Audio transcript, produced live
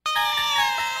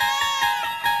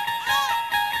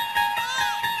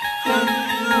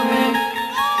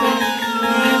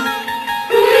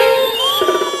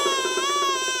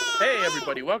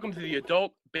everybody. Welcome to the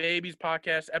Adult Babies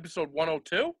Podcast, episode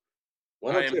 102.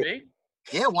 102. I am B.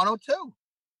 Yeah, 102.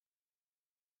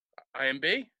 I am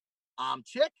B. I'm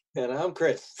Chick. And I'm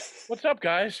Chris. What's up,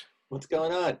 guys? What's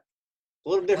going on? A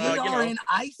little different. We are in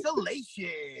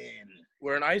isolation.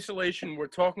 We're in isolation. We're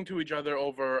talking to each other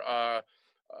over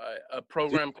a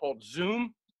program called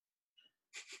Zoom.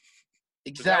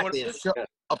 Exactly.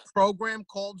 A program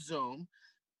called Zoom.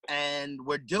 And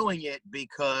we're doing it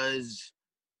because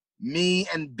me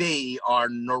and B are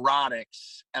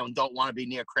neurotics and don't want to be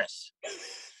near Chris.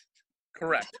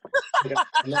 Correct.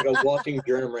 I'm like a walking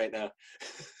germ right now.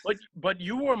 But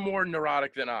you are more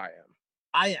neurotic than I am.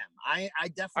 I am. I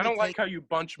definitely. I don't like how you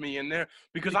bunch me in there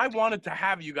because I wanted to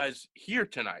have you guys here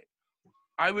tonight.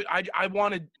 I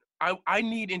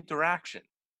need interaction.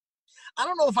 I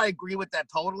don't know if I agree with that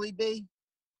totally, B.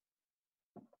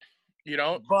 You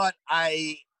know? But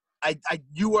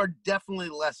you are definitely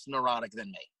less neurotic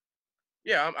than me.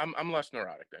 Yeah, I'm less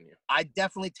neurotic than you. I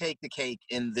definitely take the cake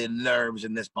in the nerves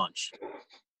in this bunch.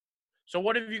 So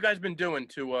what have you guys been doing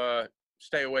to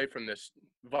stay away from this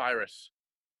virus?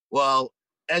 Well,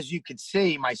 as you can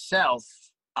see myself,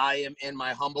 I am in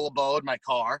my humble abode, my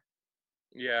car.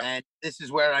 Yeah. And this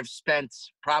is where I've spent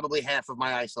probably half of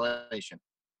my isolation.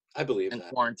 I believe and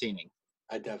that. Quarantining.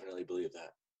 I definitely believe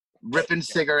that. Ripping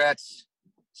cigarettes,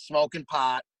 smoking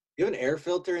pot. You have an air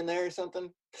filter in there or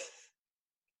something?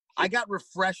 I got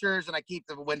refreshers and I keep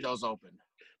the windows open.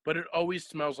 But it always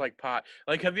smells like pot.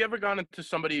 Like, have you ever gone into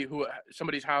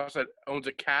somebody's house that owns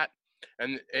a cat,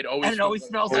 and it always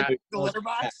smells like the litter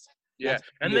box? Yeah,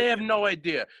 and they have no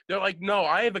idea. They're like, "No,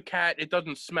 I have a cat. It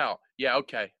doesn't smell." Yeah,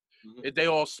 okay. They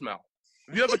all smell.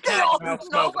 If you have a cat,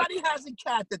 nobody has a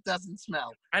cat that doesn't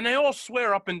smell. And they all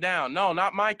swear up and down, "No,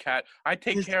 not my cat. I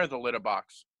take care of the litter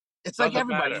box." It's like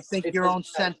everybody. You think your own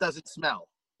scent doesn't smell.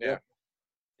 Yeah.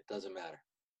 It doesn't matter.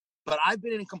 But I've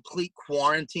been in complete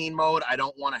quarantine mode. I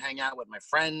don't want to hang out with my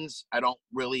friends. I don't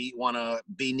really want to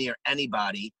be near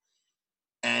anybody.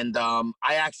 And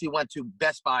I actually went to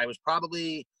Best Buy. It was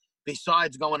probably,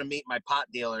 besides going to meet my pot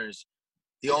dealers,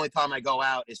 the only time I go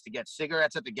out is to get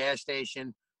cigarettes at the gas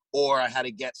station, or I had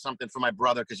to get something for my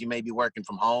brother because he may be working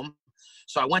from home.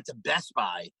 So I went to Best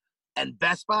Buy, and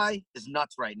Best Buy is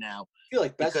nuts right now. I feel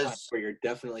like Best Buy is where you're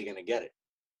definitely going to get it.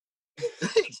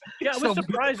 Yeah, I was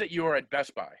surprised that you were at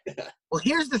Best Buy. Well,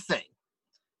 here's the thing.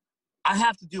 I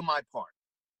have to do my part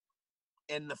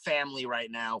in the family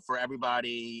right now for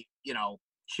everybody,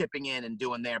 chipping in and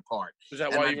doing their part. Is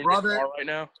that why you're in your car right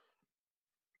now?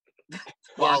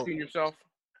 Well, quarantine yourself?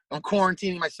 I'm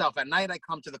quarantining myself. At night, I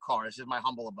come to the car. This is my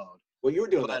humble abode. Well, you were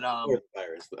doing that before the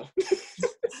virus, though.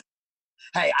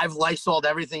 Hey, I've Lysoled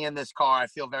everything in this car. I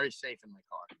feel very safe in my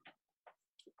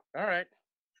car. All right.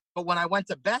 But when I went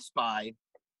to Best Buy,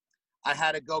 I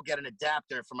had to go get an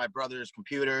adapter for my brother's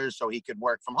computer so he could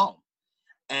work from home.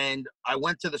 And I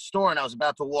went to the store and I was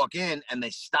about to walk in and they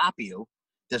stop you.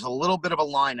 There's a little bit of a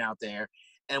line out there.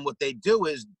 And what they do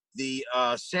is the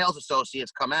sales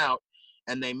associates come out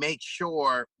and they make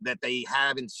sure that they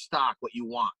have in stock what you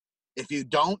want. If you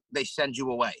don't, they send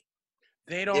you away.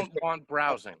 They don't want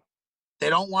browsing. They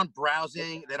don't want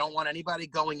browsing. They don't want anybody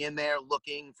going in there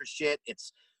looking for shit.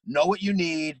 It's know what you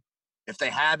need. If they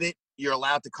have it, you're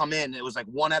allowed to come in. It was like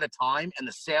one at a time, and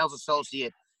the sales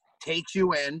associate takes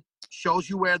you in, shows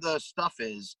you where the stuff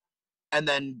is, and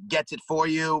then gets it for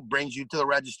you, brings you to the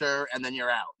register, and then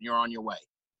you're out. You're on your way.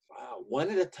 Wow,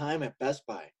 one at a time at Best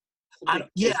Buy. I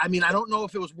don't know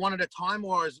if it was one at a time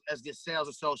or as the sales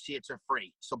associates are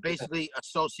free. So basically,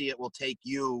 associate will take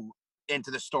you into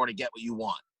the store to get what you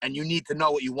want, and you need to know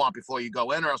what you want before you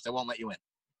go in, or else they won't let you in.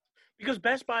 Because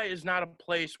Best Buy is not a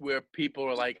place where people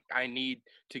are like, I need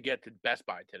to get to Best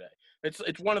Buy today.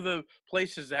 It's one of the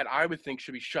places that I would think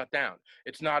should be shut down.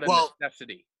 It's not a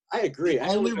necessity. I agree. The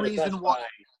only reason why,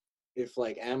 if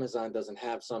like Amazon doesn't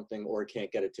have something or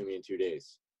can't get it to me in 2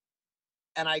 days.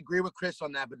 And I agree with Chris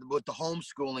on that, but with the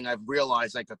homeschooling, I've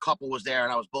realized like a couple was there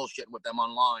and I was bullshitting with them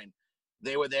online.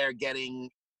 They were there getting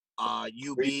Were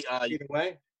you 6 feet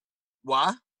away?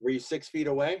 What? Were you 6 feet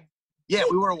away? Yeah,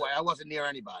 we were away. I wasn't near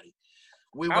anybody.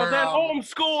 How's that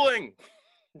homeschooling?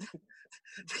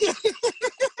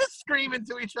 Screaming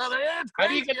to each other. Yeah, how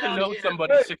do you get to know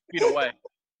somebody 6 feet away?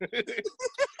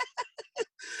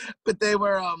 But they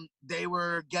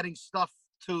were getting stuff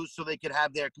too so they could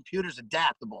have their computers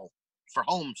adaptable for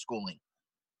homeschooling,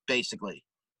 basically.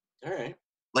 All right.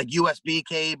 Like USB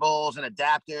cables and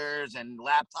adapters and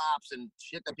laptops and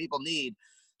shit that people need.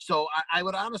 So I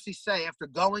would honestly say after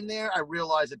going there, I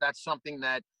realized that that's something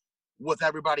that with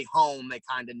everybody home, they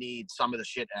kind of need some of the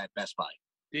shit at Best Buy.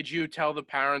 Did you tell the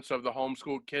parents of the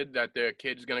homeschooled kid that their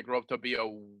kid's gonna grow up to be a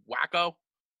wacko?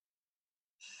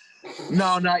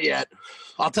 No, not yet.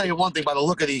 I'll tell you one thing, by the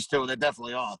look of these two, they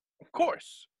definitely are. Of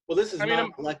course. Well, this is I mean,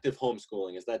 not elective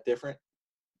homeschooling. Is that different?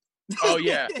 Oh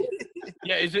yeah,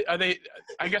 yeah. Is it? Are they?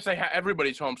 I guess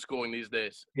everybody's homeschooling these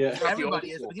days. Yeah. Not the old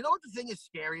Everybody is. school. But you know what the thing is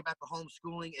scary about the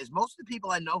homeschooling is most of the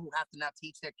people I know who have to now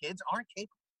teach their kids aren't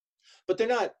capable. But they're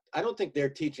not. I don't think they're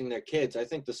teaching their kids. I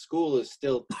think the school is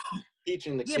still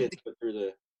teaching the Yeah, kids but through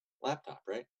the laptop,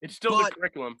 right? It's still the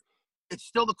curriculum. It's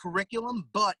still the curriculum,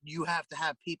 but you have to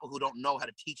have people who don't know how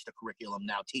to teach the curriculum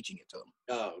now teaching it to them.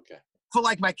 Oh, okay. For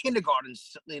like my kindergarten,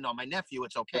 my nephew,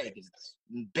 it's okay Right. because it's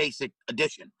basic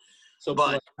addition. So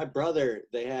But- my brother,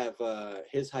 they have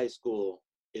his high school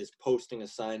is posting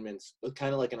assignments,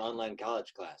 kind of like an online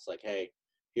college class. Like, hey,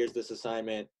 here's this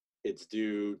assignment. It's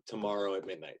due tomorrow at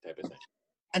midnight, type of thing.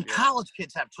 And Yeah. college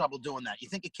kids have trouble doing that. You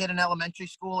think a kid in elementary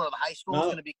school or the high school is No.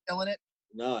 going to be killing it?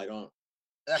 No, I don't.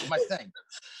 That's my thing.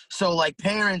 So like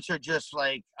parents are just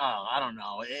like, oh, I don't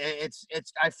know. It's.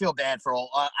 I feel bad for all.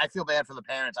 I feel bad for the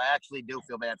parents. I actually do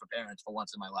feel bad for parents for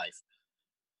once in my life.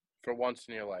 For once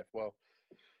in your life. Well,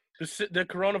 the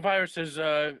coronavirus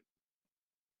has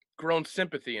grown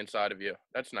sympathy inside of you.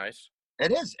 That's nice.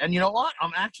 It is, and you know what?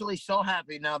 I'm actually so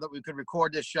happy now that we could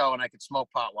record this show and I could smoke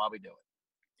pot while we do it.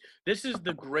 This is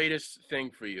the greatest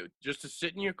thing for you, just to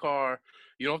sit in your car.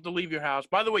 You don't have to leave your house.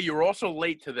 By the way, you're also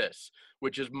late to this,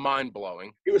 which is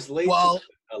mind-blowing. He was late. Well,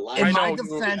 a lot. in I my know,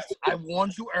 defense, I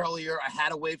warned you earlier. I had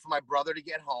to wait for my brother to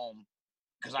get home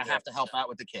because I have to help out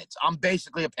with the kids. I'm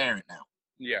basically a parent now.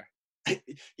 Yeah.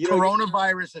 You know,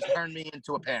 Coronavirus has turned me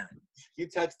into a parent. you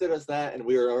texted us that, and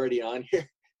we were already on here.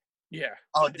 Yeah.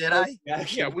 Oh, did I?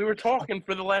 Yeah, we were talking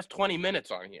for the last 20 minutes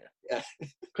on here. Yeah.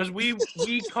 Because we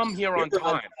come here on You're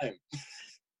time.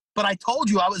 But I told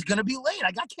you I was going to be late.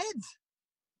 I got kids.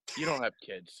 You don't have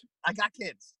kids. I got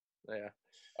kids. Yeah.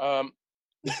 Well,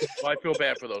 I feel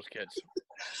bad for those kids.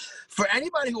 For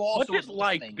anybody who also What's it is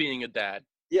like listening, being a dad?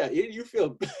 Yeah, you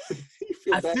feel. You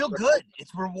feel I bad feel for- good.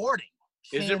 It's rewarding.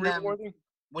 Is Seeing it them- rewarding?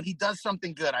 when he does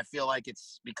something good, I feel like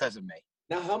it's because of me.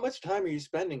 Now, how much time are you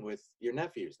spending with your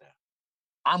nephews now?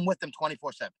 I'm with them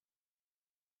 24/7.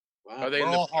 Wow. Are they in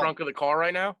We're the all home. trunk of the car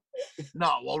right now?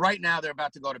 No, well, right now they're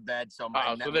about to go to bed. So my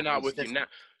Oh, so they're not with you sister- now.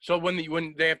 So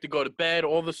when they have to go to bed,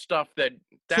 all the stuff that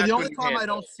So the only couldn't time I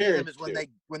handle. don't see them Parents is when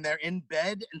do. they're in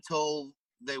bed until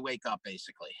they wake up,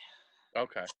 basically.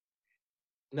 Okay.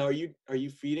 Now, are you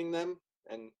feeding them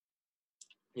and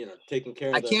taking care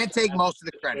of? I can't take most of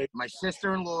the situation? credit. My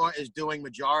sister-in-law is doing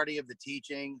majority of the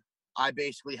teaching. I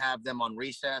basically have them on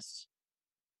recess.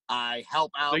 I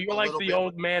help out. So you're a like little the bit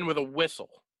old man with a whistle.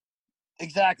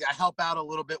 Exactly. I help out a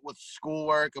little bit with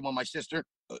schoolwork, and when my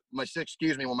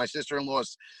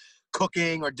sister-in-law's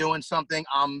cooking or doing something,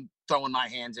 I'm throwing my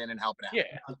hands in and helping out. Yeah.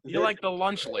 You're like the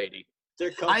lunch lady.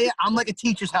 They're comfy. I'm like a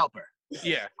teacher's helper.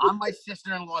 Yeah. I'm my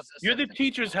sister-in-law's You're the assistant.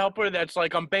 teacher's helper that's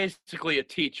like, I'm basically a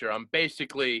teacher. I'm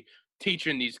basically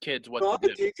teaching these kids what Oh, I'm to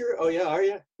a do. teacher. Oh yeah, are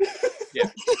you?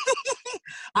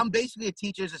 I'm basically a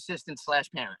teacher's assistant / parent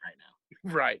right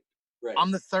now. Right. Right.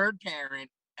 I'm the third parent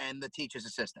and the teacher's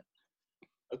assistant,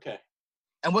 Okay.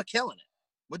 and we're killing it.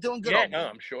 We're doing good. Yeah, over no, here.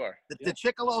 I'm sure. The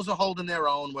Chickalos are holding their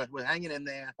own. We're hanging in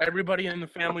there. Everybody in the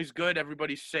family's good.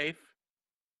 Everybody's safe.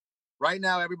 Right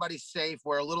now, everybody's safe.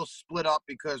 We're a little split up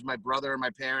because my brother and my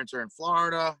parents are in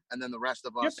Florida, and then the rest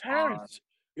of Your us parents.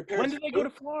 Your When parents. did they go to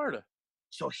Florida?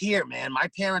 So here, man, my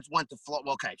parents went to Florida.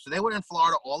 Okay, so they were in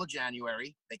Florida all of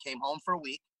January. They came home for a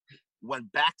week,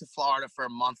 went back to Florida for a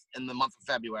month in the month of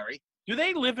February. Do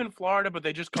they live in Florida, but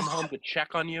they just come home to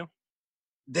check on you?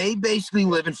 They basically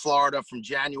live in Florida from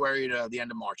January to the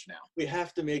end of March now. We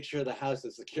have to make sure the house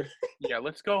is secure. Yeah,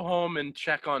 let's go home and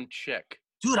check on Chick.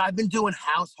 Dude, I've been doing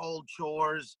household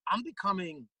chores. I'm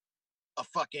becoming a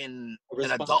fucking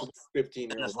an adult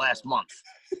 15 in year this old. last month.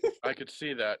 I could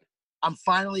see that. I'm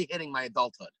finally hitting my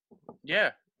adulthood,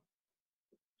 Yeah.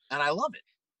 and I love it.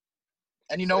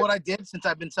 And you know what I did since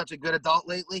I've been such a good adult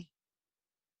lately?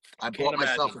 I Can't bought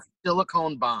myself imagine. a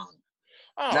silicone bong.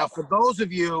 Oh, Now, for those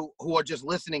of you who are just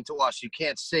listening to us, you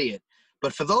can't see it.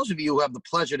 But for those of you who have the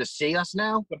pleasure to see us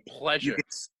now, the pleasure.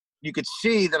 you could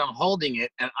see that I'm holding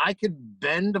it, and I could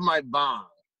bend my bong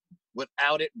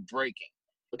without it breaking.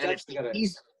 But And that's it's gotta,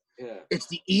 yeah. it's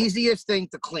the easiest thing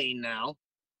to clean now.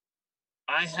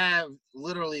 I have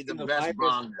literally the Clean best virus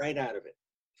bong. right out of it.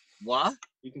 What?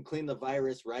 You can clean the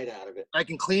virus right out of it. I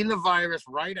can clean the virus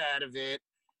right out of it.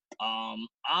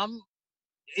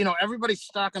 Everybody's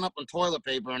stocking up on toilet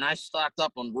paper, and I stocked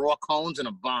up on raw cones and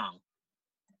a bong.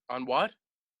 On what?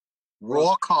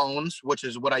 Raw cones, which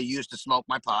is what I use to smoke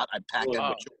my pot. I pack it Oh.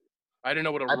 with I didn't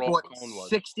know what a I raw bought cone was.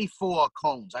 64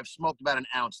 cones. I've smoked about an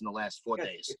ounce in the last 4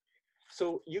 days.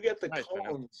 So you get the Nice, man.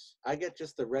 cones. I get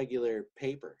just the regular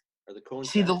paper or the cone.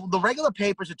 See, the regular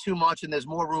papers are too much, and there's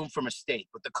more room for mistake.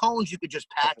 But the cones, you could just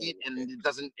pack it, and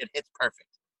it hits perfect.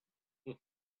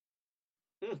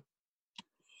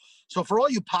 So for all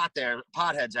you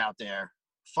potheads out there,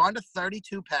 find a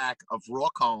 32 pack of raw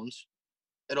cones.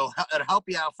 It'll help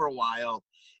you out for a while.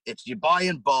 You buy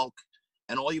in bulk,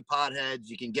 and all you potheads,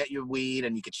 you can get your weed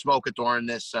and you can smoke it during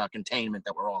this containment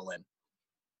that we're all in.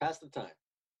 Pass the time.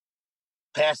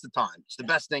 Pass the time. It's the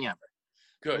best thing ever.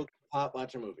 Good. Smoke pot,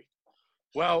 watch a movie.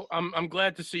 Well, I'm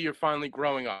glad to see you're finally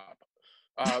growing up.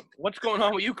 What's going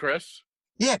on with you, Chris?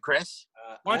 Yeah, Chris.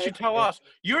 Why don't you tell us?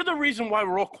 You're the reason why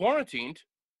we're all quarantined.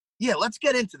 Yeah, let's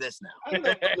get into this now. I don't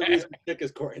know if the reason Chick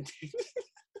is quarantined.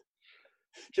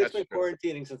 Chick's been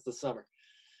quarantining since the summer.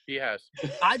 He has.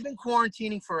 I've been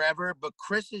quarantining forever, but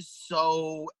Chris is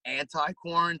so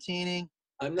anti-quarantining.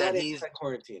 I'm not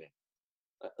anti-quarantining.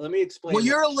 Let me explain. Well,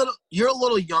 you're a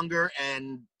little younger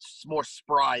and more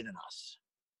spry than us.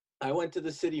 I went to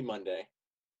the city Monday,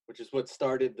 which is what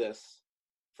started this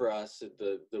for us,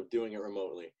 the doing it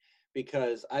remotely,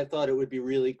 because I thought it would be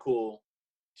really cool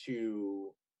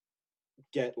to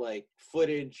get like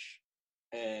footage,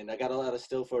 and I got a lot of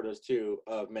still photos too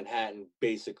of Manhattan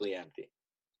basically empty.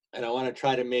 And I want to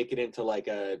try to make it into like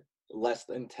a less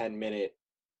than 10-minute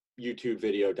YouTube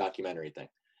video documentary thing.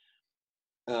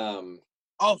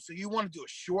 Oh, so you want to do a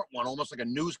short one, almost like a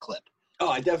news clip? Oh,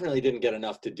 I definitely didn't get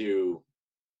enough to do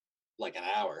like an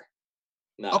hour.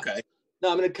 No. Okay.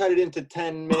 No, I'm going to cut it into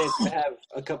 10 minutes. I have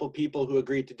a couple people who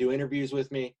agreed to do interviews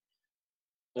with me.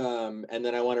 And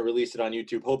then I want to release it on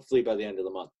YouTube, hopefully by the end of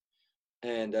the month.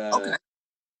 And okay.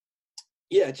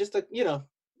 Yeah, just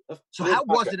So how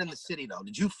was it in the city, though?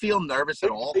 Did you feel nervous at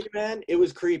all? Man, it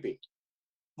was creepy.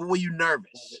 Were you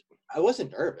nervous? I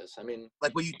wasn't nervous. I mean,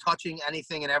 like, were you touching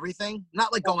anything and everything?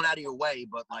 Not like going out of your way,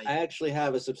 but like. I actually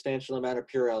have a substantial amount of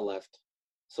Purell left,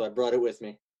 so I brought it with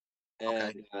me.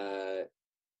 And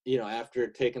after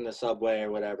taking the subway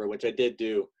or whatever, which I did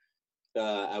do,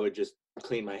 I would just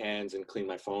clean my hands and clean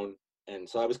my phone, and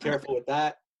so I was careful with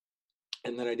that.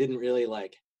 And then I didn't really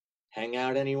like hang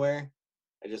out anywhere.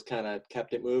 I just kind of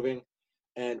kept it moving.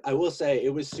 And I will say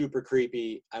it was super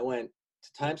creepy. I went to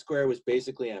Times Square, was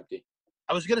basically empty.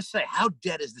 I was gonna say, how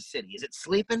dead is the city? Is it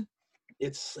sleeping?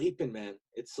 It's sleeping, man.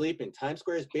 It's sleeping. Times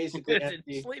Square is basically empty.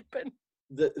 It's sleeping.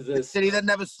 The city that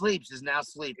never sleeps is now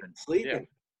sleeping. Sleeping. Yeah.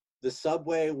 The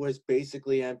subway was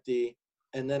basically empty.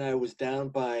 And then I was down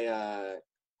by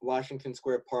Washington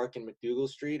Square Park and McDougal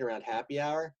Street around happy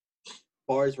hour.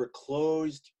 Bars were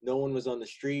closed. No one was on the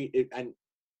street.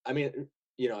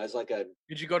 As like a...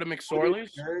 Did you go to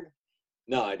McSorley's?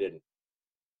 No, I didn't.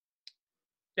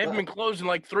 They haven't been closed in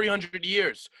like 300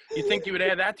 years. You think you would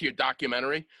add that to your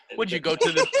documentary? Would you go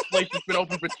to this place that's been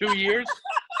open for 2 years?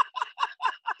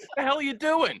 What the hell are you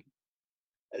doing?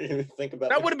 I didn't even think about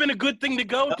that. Would have been a good thing to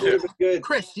go to. Good.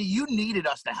 Chris, you needed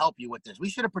us to help you with this. We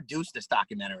should have produced this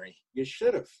documentary. You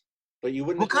should have, but you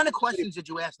wouldn't. What kind of questions did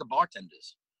you ask the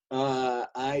bartenders?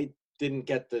 I didn't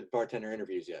get the bartender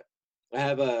interviews yet. I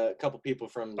have a couple people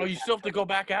from. You still have to go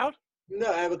back out?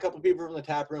 No, I have a couple people from the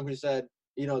tap room who said,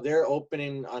 they're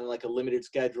opening on like a limited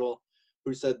schedule,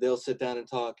 who said they'll sit down and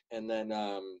talk, and then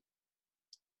I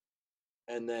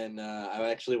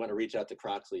actually want to reach out to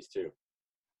Croxley's too,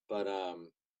 but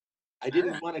I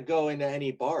didn't want to go into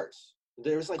any bars.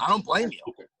 There was like I don't blame you.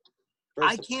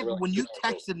 I can't. Really when you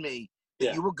texted me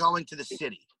that you were going to the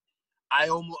city, I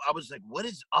was like, what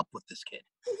is up with this kid?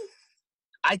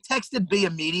 I texted B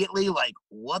immediately, like,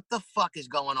 what the fuck is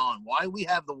going on? Why we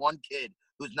have the one kid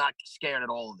who's not scared at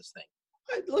all of this thing?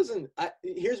 Listen,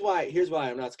 here's why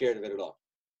I'm not scared of it at all.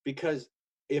 Because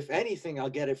if anything, I'll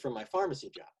get it from my pharmacy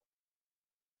job.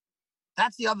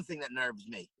 That's the other thing that nerves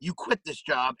me. You quit this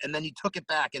job and then you took it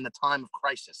back in the time of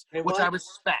crisis, which I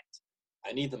respect.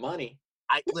 I need the money.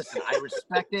 I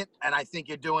respect it, and I think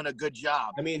you're doing a good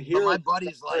job. I mean, my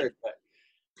buddy's like,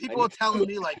 people are telling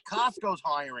me like Costco's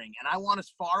hiring, and I want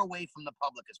as far away from the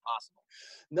public as possible.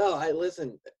 No,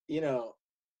 listen.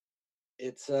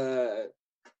 It's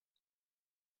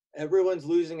everyone's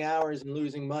losing hours and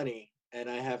losing money, and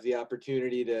I have the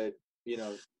opportunity to,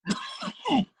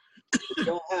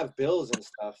 don't have bills and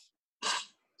stuff.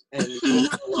 And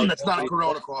that's not a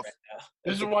Corona cough. Right,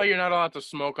 this is why you're not allowed to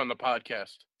smoke on the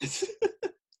podcast.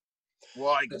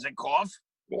 Why? Because I cough?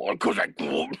 Because I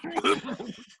cough.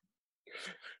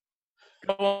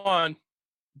 Go on.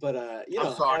 But I'm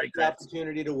sorry, I have the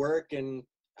opportunity to work, and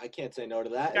I can't say no to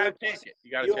that. You gotta take it.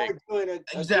 You gotta take it.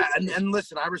 Exactly. And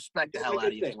listen, I respect the hell out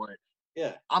of you for it.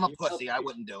 Yeah. I'm a pussy. I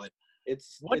wouldn't do it.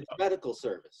 It's medical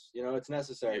service. You know, it's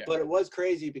necessary. Yeah. But it was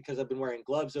crazy because I've been wearing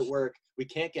gloves at work. We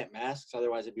can't get masks,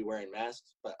 otherwise I'd be wearing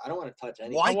masks. But I don't want to touch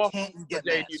anything. Why can't you get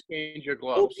masks? You change your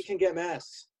gloves. You can get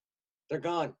masks. They're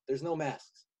gone. There's no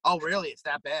masks. Oh, really? It's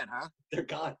that bad, huh? They're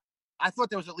gone. I thought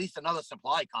there was at least another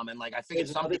supply coming. Like, I figured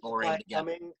some people were able to get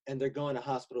coming, and they're going to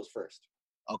hospitals first.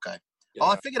 Okay. Yeah.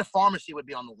 I figured a pharmacy would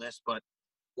be on the list, but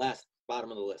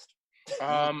bottom of the list.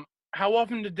 How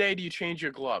often a day do you change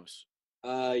your gloves?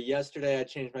 Yesterday I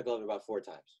changed my glove about 4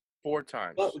 times. 4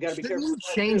 times. But we gotta be careful. You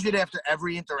change it after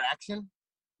every interaction?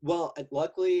 Well,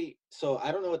 luckily, so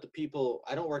I don't know what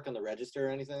I don't work on the register or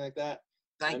anything like that.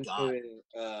 Thank God.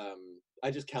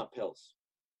 I just count pills.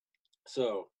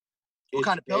 So. What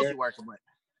kind of pills you working with?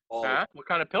 What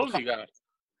kind of pills you got?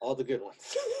 All the good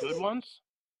ones. Good ones?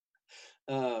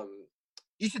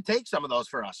 You should take some of those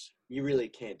for us. You really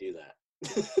can't do that.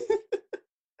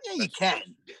 Yeah, you can.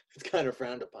 It's kind of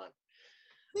frowned upon.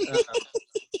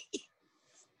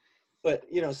 But,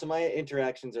 you know, so my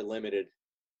interactions are limited.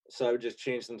 So I would just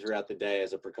change them throughout the day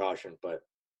as a precaution. But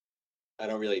I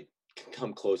don't really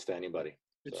come close to anybody.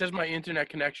 It says my internet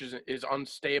connection is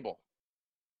unstable.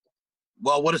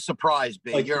 Well, what a surprise,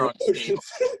 B. Like you're unstable.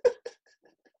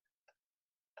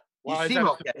 Why you seem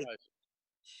okay.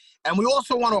 And we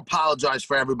also want to apologize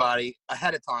for everybody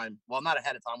ahead of time. Well, not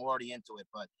ahead of time. We're already into it.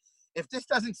 But if this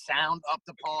doesn't sound up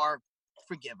to par,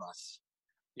 forgive us.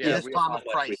 Yeah, this time of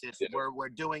crisis, we're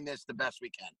doing this the best we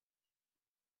can.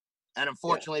 And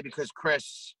unfortunately, because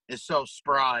Chris is so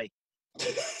spry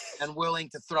and willing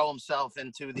to throw himself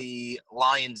into the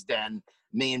lion's den,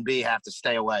 me and B have to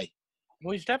stay away.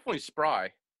 Well, he's definitely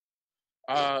spry.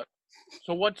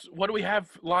 So what do we have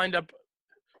lined up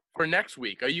for next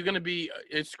week? Are you going to be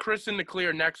 – is Chris in the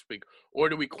clear next week, or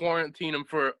do we quarantine him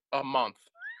for a month?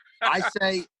 I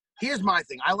say – here's my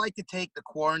thing. I like to take the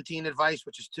quarantine advice,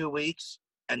 which is 2 weeks,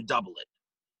 and double it.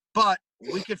 But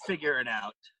we could figure it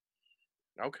out.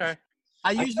 Okay.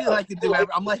 I usually like to do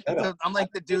 – I'm like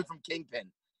the dude from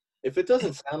Kingpin. If it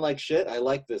doesn't sound like shit, I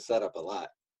like this setup a lot.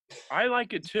 I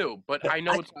like it too, but I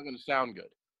know it's not going to sound good.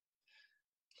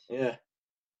 Yeah.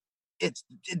 It's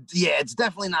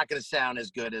definitely not going to sound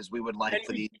as good as we would like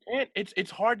for the.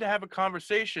 It's hard to have a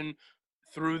conversation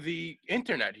through the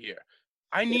internet here.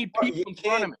 I need people in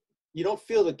front of me. You don't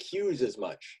feel the cues as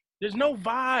much. There's no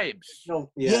vibes.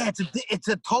 It's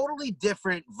a totally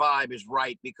different vibe. Is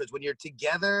right, because when you're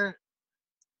together,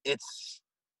 it's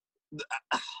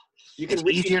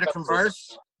easier to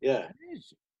converse. Yeah.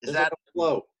 Is that a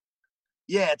flow?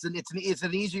 Yeah, it's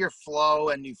an easier flow,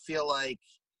 and you feel like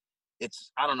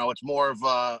it's more of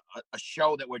a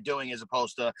show that we're doing as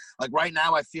opposed to like right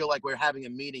now. I feel like we're having a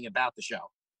meeting about the show.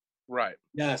 Right.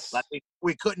 Yes. Like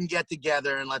we couldn't get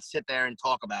together and let's sit there and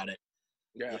talk about it.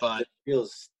 Yeah. But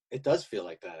it does feel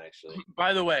like that actually.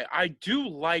 By the way, I do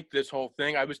like this whole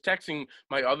thing. I was texting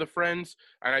my other friends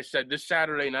and I said this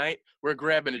Saturday night we're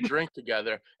grabbing a drink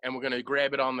together and we're gonna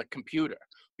grab it on the computer.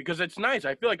 Because it's nice.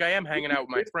 I feel like I am hanging out with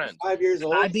my friends. 5 years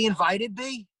old. Can I be invited,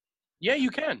 B? Yeah,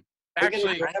 you can.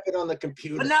 Actually, have it on the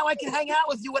computer. But now I can hang out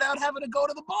with you without having to go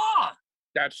to the bar.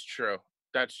 That's true.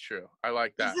 I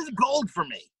like that. This is gold for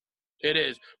me. It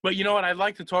is. But you know what? I'd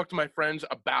like to talk to my friends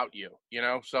about you, you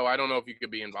know? So I don't know if you could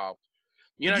be involved.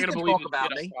 You're not going to believe this about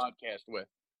kid me. I podcast with.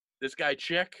 This guy,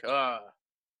 Chick.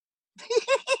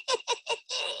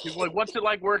 He's like, what's it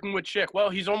like working with Chick? Well,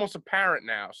 he's almost a parent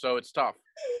now, so it's tough.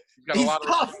 He's got a lot of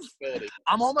responsibility.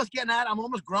 I'm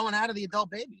almost growing out of the adult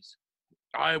babies.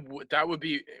 That would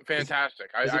be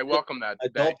fantastic. I welcome that.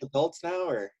 Adults now,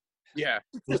 or yeah,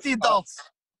 just the adults.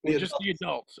 Just the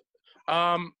adults.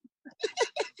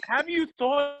 Have you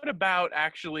thought about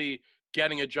actually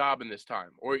getting a job in this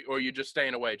time, or you just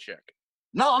staying away, Chick?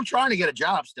 No, I'm trying to get a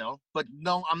job still, but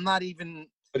no, I'm not even.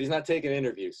 But he's not taking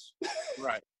interviews.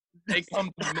 Right. They come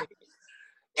to me.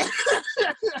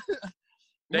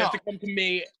 They have to come to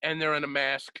me, and they're in a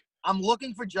mask. I'm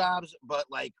looking for jobs, but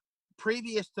like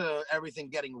previous to everything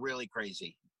getting really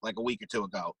crazy, like a week or two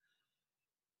ago,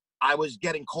 I was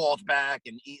getting calls back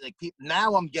and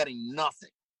now I'm getting nothing.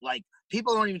 Like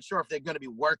people aren't even sure if they're going to be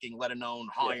working, let alone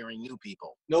hiring new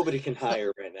people. Nobody can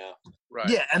hire right now. Right.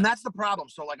 Yeah, and that's the problem.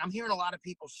 So like I'm hearing a lot of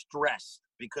people stressed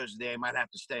because they might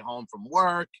have to stay home from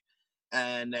work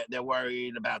and they're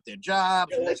worried about their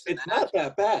jobs. It's not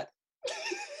that bad.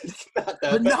 It's not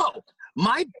that bad. No,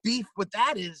 my beef with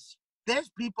that is there's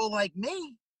people like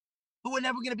me who are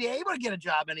never going to be able to get a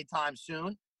job anytime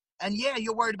soon. And yeah,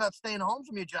 you're worried about staying home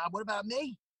from your job. What about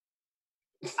me?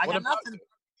 I got nothing.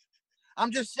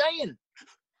 I'm just saying.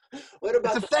 What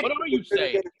about what are you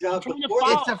saying?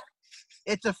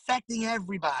 It's affecting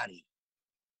everybody.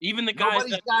 Even the guys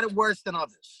Nobody's got it worse than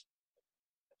others.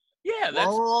 Yeah,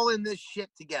 We're all in this shit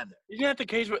together. isn't that the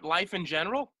case with life in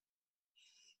general?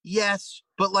 Yes,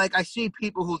 but like I see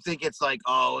people who think it's like,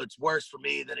 oh, it's worse for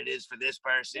me than it is for this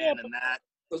person Yeah, and that.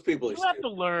 Those people are You have stupid.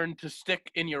 to learn to stick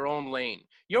in your own lane.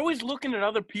 You're always looking at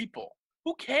other people.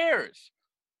 Who cares?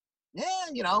 Yeah,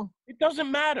 you know. It doesn't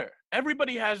matter.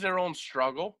 Everybody has their own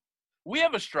struggle. We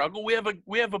have a struggle. We have a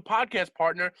podcast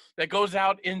partner that goes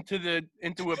out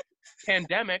into a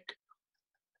pandemic.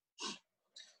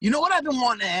 You know what I've been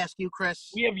wanting to ask you, Chris?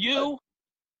 We have you.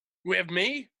 We have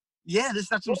me. Yeah,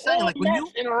 that's We're what I'm saying. all Like when you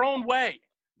messed in our own way.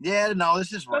 Yeah, no,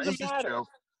 this is right. Doesn't This is matter. true.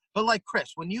 But like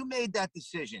Chris, when you made that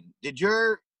decision, did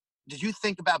you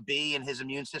think about B and his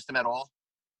immune system at all?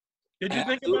 Did I you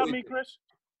think about absolutely me, did. Chris?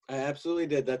 I absolutely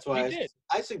did. That's why You did.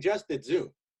 I suggested Zoom.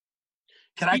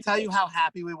 Can I tell you how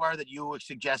happy we were that you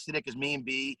suggested it? Because me and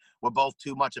B were both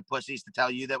too much of pussies to tell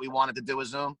you that we wanted to do a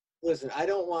Zoom. Listen, I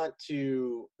don't want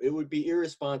to. It would be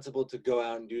irresponsible to go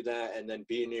out and do that and then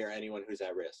be near anyone who's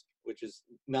at risk, which is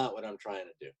not what I'm trying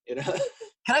to do. You know?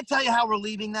 Can I tell you how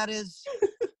relieving that is?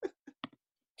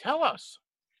 Tell us.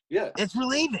 Yeah. It's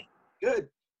relieving. Good.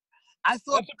 I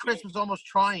thought That's Chris okay. was almost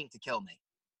trying to kill me.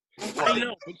 I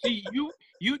know, but see,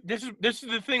 this is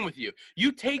the thing with you.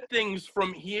 You take things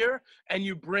from here and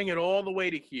you bring it all the way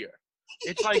to here.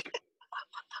 It's like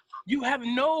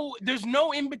there's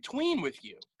no in between with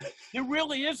you. There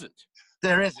really isn't.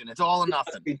 There isn't. It's all or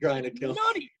nothing. Be trying to kill.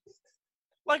 Nutty.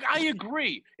 Like I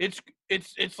agree. It's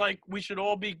like we should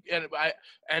all be and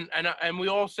we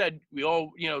all said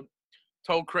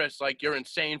told Chris like you're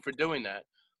insane for doing that.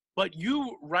 But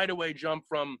you right away jump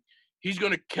from he's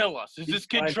gonna kill us. Is this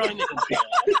kid trying to kill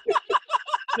us?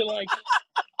 To like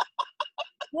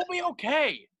we'll be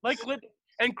okay. Like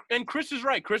and Chris is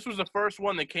right. Chris was the first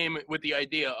one that came with the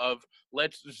idea of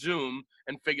let's Zoom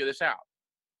and figure this out.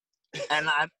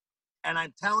 And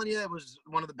I'm telling you, it was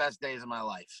one of the best days of my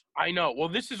life. I know. Well,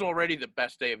 this is already the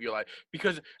best day of your life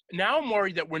because now I'm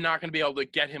worried that we're not going to be able to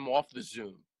get him off the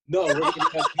Zoom. No, we're gonna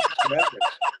have forever.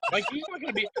 Like he's not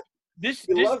going to be. This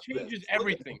He loves changes this.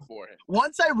 everything for him.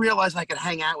 Once I realized I could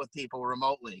hang out with people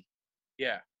remotely,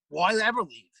 Yeah. why ever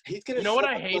leave? He's gonna. You know what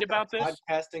set I up hate like about a this?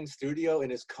 podcasting studio in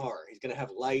his car. He's gonna have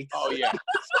lights. Oh yeah.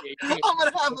 I'm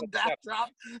gonna have a backdrop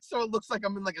so it looks like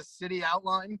I'm in like a city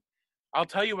outline. I'll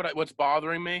tell you what's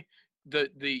bothering me.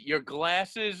 Your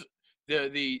glasses.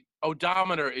 The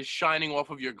odometer is shining off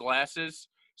of your glasses,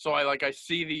 so I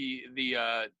see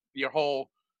the your whole.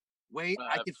 Wait,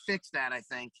 I could fix that. I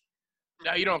think.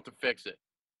 No, you don't have to fix it.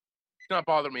 It's not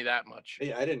bothering me that much.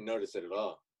 Hey, I didn't notice it at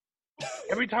all.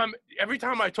 Every time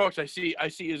I talk, I see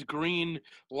his green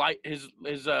light, his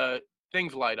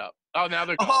things light up. Oh, now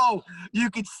they're gone. Oh, you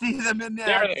could see them in there.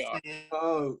 There I they can are. see it.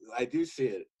 Oh, I do see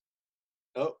it.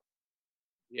 Oh,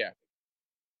 Yeah.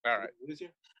 All right. what is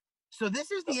here? So this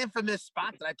is the infamous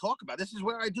spot that I talk about. This is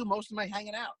where I do most of my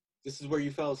hanging out. This is where you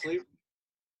fell asleep.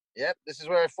 Yep, this is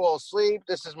where I fall asleep.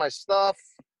 This is my stuff.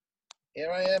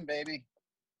 Here I am, baby.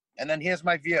 And then here's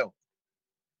my view.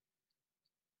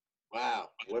 Wow,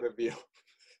 what a view!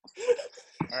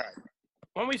 All right.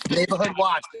 When we still Neighborhood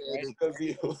watch, baby. What a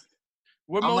view!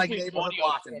 we're I'm like mostly neighborhood audio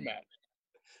watching. format.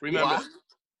 Remember, What?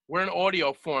 we're in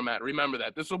audio format. Remember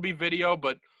that. This will be video,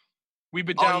 but we've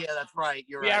been Oh down. yeah, that's right.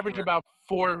 You're We right. average you're about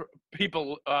 4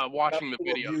 people watching the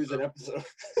Couple of video. views an episode.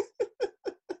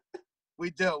 We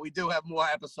do have more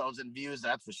episodes and views,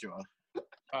 that's for sure.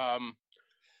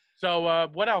 So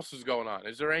what else is going on?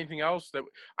 Is there anything else that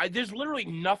there's literally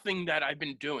nothing that I've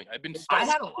been doing. I've been I stuck.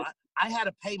 had a lot. I had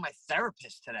to pay my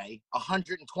therapist today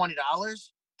 $120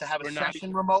 to have a We're not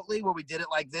session remotely where we did it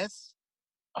like this.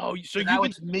 Oh, so So you've now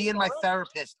been it's me and my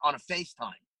therapist on a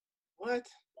FaceTime. What?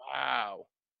 wow.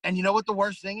 And you know what the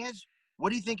worst thing is? What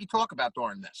do you think you talk about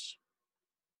during this?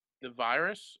 The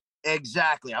virus?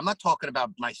 Exactly. I'm not talking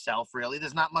about myself, really.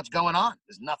 There's not much going on.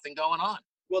 There's nothing going on.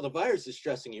 Well, the virus is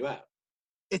stressing you out.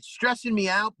 It's stressing me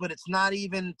out, but it's not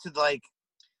even to like,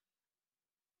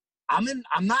 I'm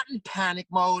not in panic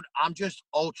mode. I'm just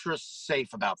ultra safe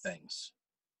about things.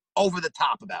 Over the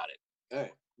top about it. All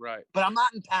right. Right. But I'm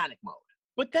not in panic mode.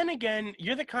 But then again,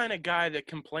 you're the kind of guy that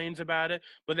complains about it,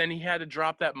 but then he had to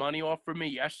drop that money off for me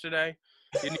yesterday.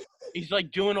 And he's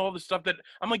like doing all the stuff that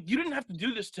I'm like, you didn't have to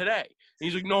do this today. And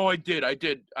he's like, no, I did. I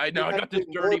got this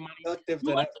dirty money. You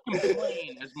like to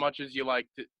complain as much as you like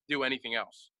to do anything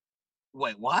else.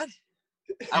 Wait, what?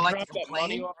 I You like drop to that money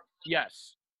complain. off?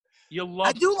 Yes. You love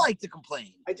I do like to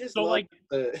complain. I just So, love like,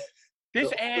 the. this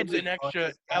the adds an overly extra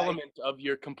cautious guy. element of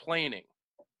your complaining.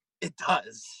 It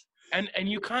does. And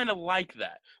you kind of like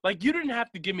that. Like, you didn't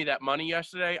have to give me that money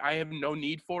yesterday. I have no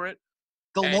need for it.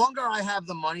 The And- longer I have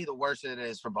the money, the worse it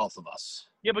is for both of us.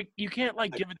 Yeah, but you can't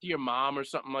like give it to your mom or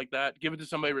something like that. Give it to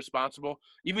somebody responsible.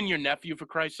 Even your nephew, for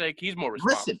Christ's sake, he's more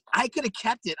responsible. Listen, I could have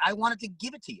kept it. I wanted to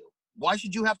give it to you. Why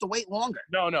should you have to wait longer?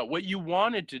 No. What you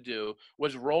wanted to do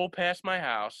was roll past my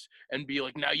house and be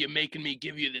like, now you're making me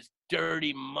give you this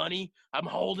dirty money I'm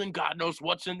holding. God knows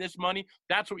what's in this money.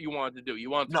 That's what you wanted to do. You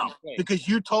wanted to No, complain. because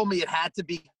you told me it had to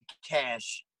be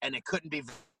cash and it couldn't be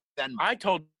Venmo. I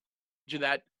told you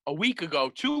that a week ago,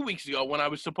 2 weeks ago, when I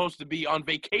was supposed to be on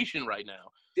vacation right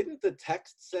now. Didn't the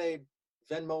text say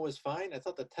Venmo was fine? I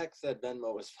thought the text said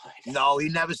Venmo was fine. No, he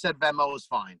never said Venmo was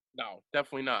fine. No,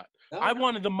 definitely not. No? I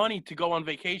wanted the money to go on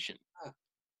vacation. Huh.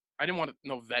 I didn't want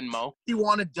no Venmo. He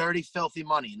wanted dirty, filthy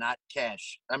money, not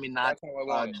cash. I mean, not. That's how I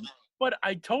wanted it. But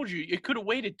I told you, it could have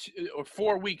waited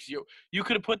 4 weeks. You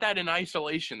could have put that in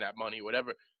isolation, that money,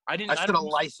 whatever. I didn't. I should have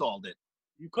Lysoled it.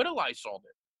 You could have Lysoled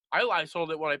it. I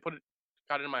Lysoled it when I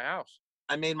got it in my house.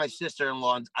 I made my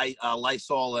sister-in-law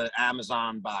Lysol an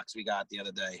Amazon box we got the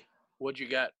other day. What'd you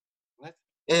get? What?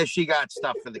 Yeah, she got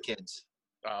stuff for the kids.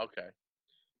 Oh, okay.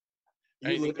 You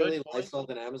Anything literally good, Paulie? Lysoled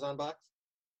an Amazon box?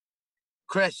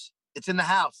 Chris, it's in the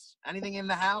house. Anything in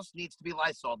the house needs to be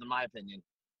Lysoled, in my opinion.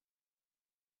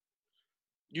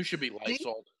 You should be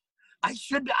Lysoled. I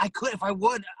should be. I could. If I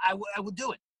would, I would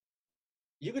do it.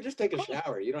 You could just take a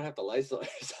shower. You don't have to Lysol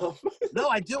yourself. No,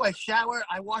 I do. I shower.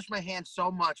 I wash my hands so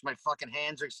much, my fucking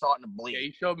hands are starting to bleed. Yeah,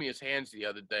 he showed me his hands the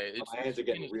other day. My hands are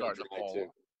getting it's real starting to dry fall too. off.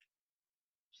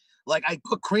 Like, I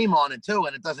put cream on it too,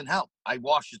 and it doesn't help. I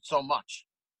wash it so much.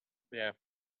 Yeah.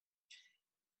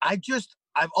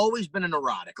 I've always been a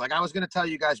neurotic. Like, I was going to tell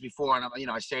you guys before, and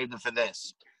I saved it for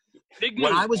this. Big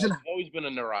When news, I was man. in- I've always been a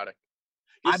neurotic.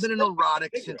 You're I've been a so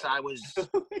neurotic big, since bro. I was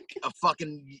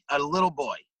a little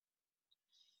boy.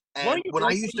 Why And you when I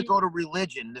don't used to believe- go to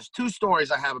religion, there's two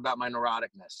stories I have about my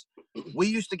neuroticness. We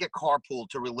used to get carpooled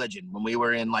to religion when we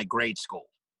were in like grade school.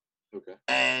 Okay.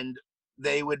 And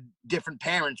different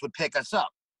parents would pick us up.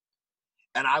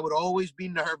 And I would always be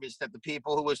nervous that the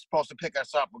people who were supposed to pick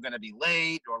us up were going to be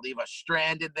late or leave us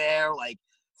stranded there, like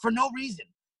for no reason.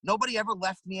 Nobody ever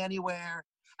left me anywhere.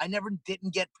 I never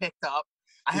didn't get picked up.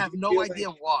 I Did have you no feel idea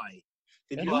like- why.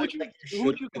 Did And you who feel would you- like who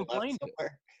would should you have been left complain to?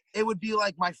 somewhere? It would be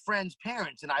like my friend's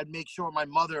parents, and I'd make sure my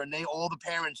mother and all the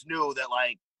parents knew that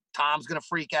like Tom's going to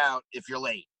freak out if you're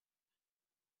late.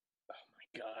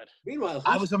 God. Meanwhile,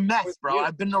 I who's was a mess, with bro. you?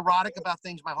 I've been neurotic about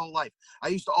things my whole life. I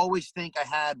used to always think I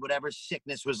had whatever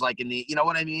sickness was like you know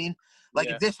what I mean? Like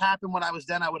Yeah. if this happened when I was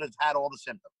then, I would have had all the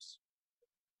symptoms.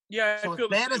 Yeah, So I as feel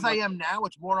the bad as same I way. am now,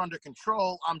 it's more under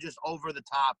control. I'm just over the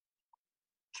top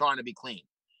trying to be clean.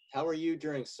 How are you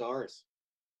during SARS?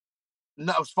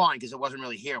 No, it was fine because it wasn't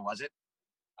really here, was it?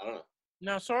 I don't know.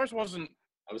 No, SARS wasn't.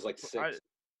 I was like 6.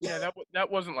 Yeah,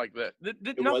 that wasn't like that. was-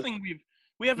 Nothing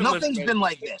we haven't. lived Nothing's through been it.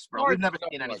 like this, bro. SARS We've never was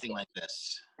seen nothing like anything that. like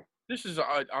this. This is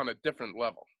on a different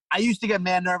level. I used to get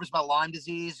mad nervous about Lyme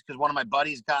disease because one of my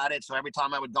buddies got it. So every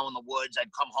time I would go in the woods,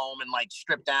 I'd come home and like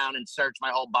strip down and search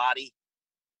my whole body.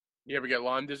 You ever get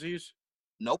Lyme disease?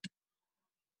 Nope.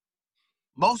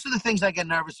 Most of the things I get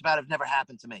nervous about have never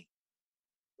happened to me.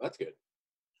 That's good.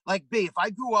 Like, B, if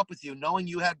I grew up with you knowing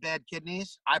you had bad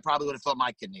kidneys, I probably would have thought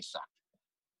my kidneys sucked.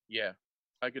 Yeah,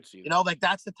 I could see that. You know, like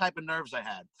that's the type of nerves I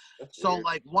had. That's So, weird.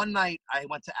 like, one night I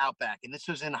went to Outback, and this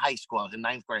was in high school. I was in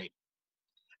 9th grade.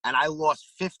 And I lost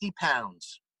 50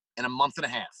 pounds in a month and a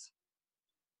half.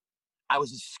 I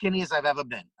was as skinny as I've ever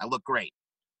been. I looked great.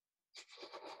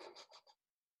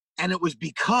 And it was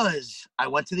because I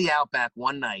went to the Outback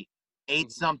one night,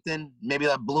 ate something, maybe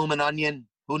a bloomin' onion,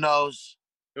 who knows?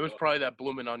 It was probably that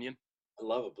blooming onion. I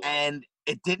love a blue. And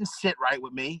it didn't sit right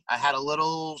with me. I had a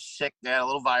little sick, I had a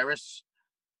little virus.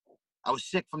 I was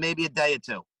sick for maybe a day or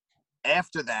two.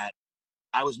 After that,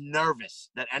 I was nervous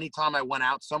that anytime I went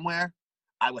out somewhere,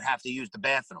 I would have to use the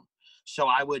bathroom. So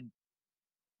I would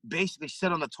basically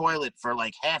sit on the toilet for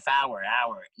like half hour,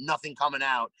 nothing coming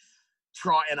out.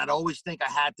 And I'd always think I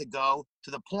had to go,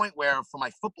 to the point where for my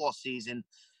football season,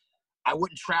 I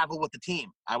wouldn't travel with the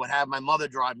team. I would have my mother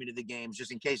drive me to the games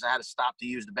just in case I had to stop to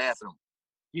use the bathroom.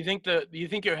 You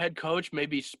think your head coach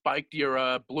maybe spiked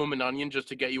your blooming onion just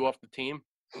to get you off the team?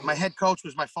 My head coach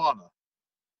was my father.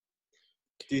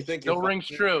 Do you think Still your rings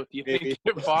father- true. Do you think maybe-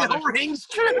 your father? Still rings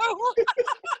true.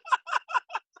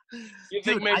 You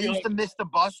think Dude, I maybe used like, to miss the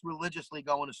bus religiously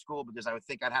going to school because I would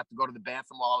think I'd have to go to the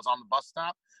bathroom while I was on the bus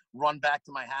stop, run back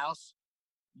to my house,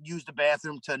 use the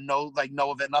bathroom to know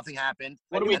if nothing happened.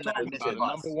 what are we and then I talking missed about? the A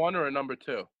bus. number one or a number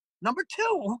two? Number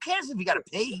two, who cares if you got to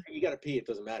pee? You got to pee. It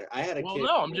doesn't matter. I had a Well, kid.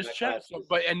 no, I'm in just my checking. class-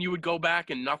 But and you would go back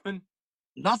and nothing.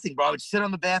 Nothing, bro. I would sit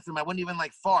on the bathroom. I wouldn't even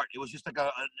like fart. It was just like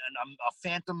a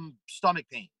phantom stomach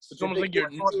pains. It's almost like you're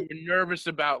nervous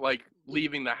about like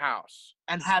leaving the house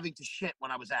and having to shit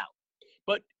when I was out.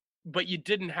 But you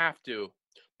didn't have to.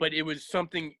 But it was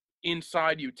something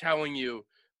inside you telling you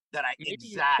that I maybe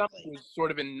exactly was sort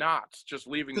of in knots just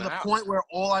leaving to the house. point where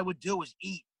all I would do was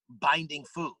eat binding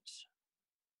foods.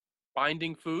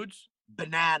 Binding foods?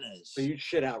 Bananas. So you'd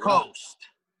shit out toast.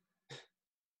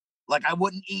 Like I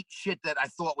wouldn't eat shit that I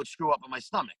thought would screw up in my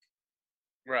stomach.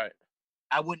 Right.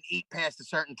 I wouldn't eat past a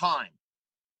certain time.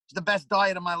 It's the best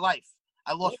diet of my life.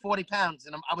 I lost 40 pounds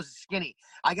and I was skinny.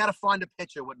 I got to find a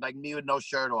picture with like me with no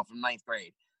shirt off from 9th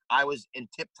grade. I was in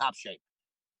tip-top shape.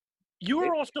 You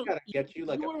were also you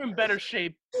were in better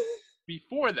shape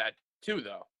before that too,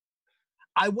 though.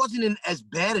 I wasn't in as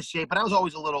bad a shape, but I was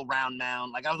always a little round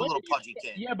mound. Like I was a little pudgy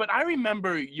kid. Yeah, but I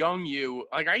remember young you.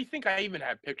 Like I think I even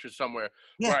had pictures somewhere.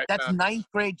 Yeah, that's 9th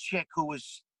grade chick who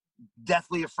was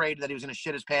deathly afraid that he was going to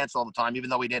shit his pants all the time, even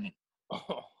though he didn't.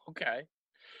 Oh, okay.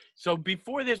 So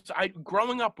before this,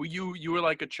 growing up, you were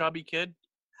like a chubby kid?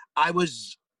 I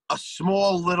was a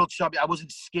small little chubby. I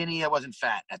wasn't skinny. I wasn't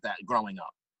fat at that growing up.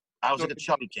 I was like a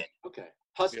chubby kid. Okay.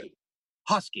 Husky. Yeah.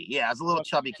 Husky. Yeah, I was a little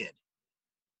chubby kid.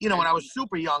 You know, when I was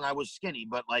super young, I was skinny,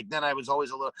 but like then I was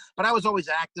always but I was always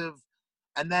active.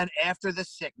 And then after the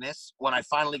sickness, when I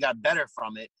finally got better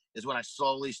from it, is when I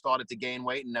slowly started to gain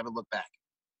weight and never looked back.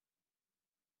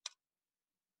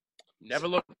 Never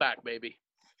look back, baby.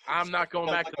 I'm not going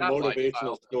back to that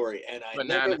motivational story, and I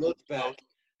never looked back.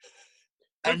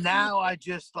 And now I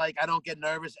just like I don't get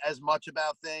nervous as much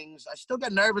about things. I still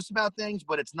get nervous about things,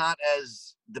 but it's not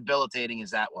as debilitating as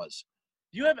that was.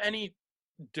 Do you have any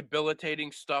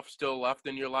debilitating stuff still left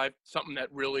in your life? Something that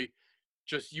really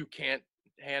just you can't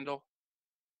handle?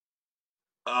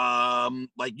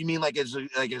 Like you mean like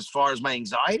as far as my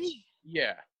anxiety?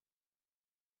 Yeah.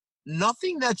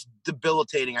 Nothing that's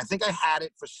debilitating. I think I had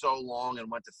it for so long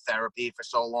and went to therapy for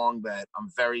so long that I'm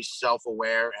very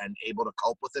self-aware and able to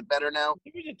cope with it better now.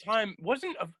 There was a time,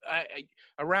 wasn't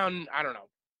around, I don't know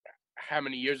how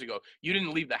many years ago, you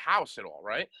didn't leave the house at all,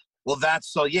 right? Well,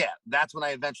 that's when I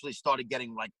eventually started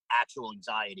getting like actual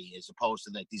anxiety as opposed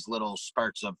to like these little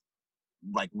spurts of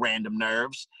like random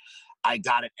nerves. I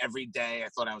got it every day. I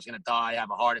thought I was going to die,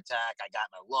 have a heart attack. I got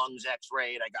my lungs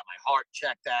x-rayed. I got my heart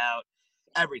checked out.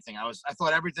 Everything. I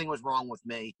thought everything was wrong with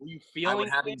me. Were you feeling? I would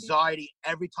have anxiety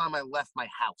every time I left my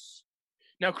house.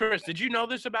 Now, Chris, did you know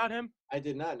this about him? I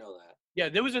did not know that. Yeah,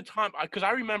 there was a time, because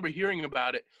I remember hearing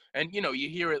about it, and, you know, you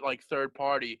hear it like third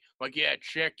party, like, yeah,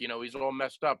 chick, you know, he's all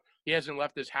messed up. He hasn't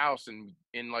left his house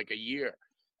in like a year.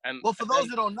 And well, for those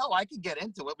who don't know, I could get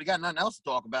into it. We got nothing else to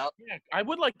talk about. Yeah, I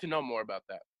would like to know more about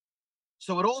that.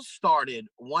 So it all started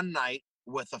one night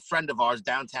with a friend of ours,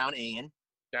 downtown Ian.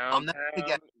 I'll never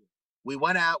forget. We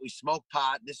went out, we smoked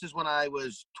pot. This is when I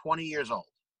was 20 years old.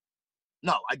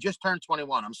 No, I just turned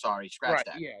 21. I'm sorry. Scratch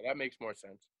that. Yeah, that makes more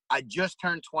sense. I just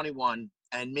turned 21,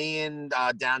 and me and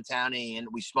downtown Ian,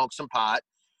 we smoked some pot,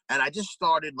 and I just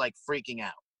started, like, freaking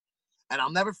out. And I'll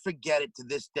never forget it to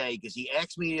this day because he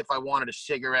asked me if I wanted a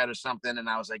cigarette or something, and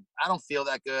I was like, I don't feel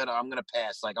that good. I'm going to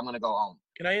pass. Like, I'm going to go home.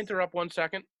 Can I interrupt 1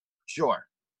 second? Sure.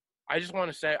 I just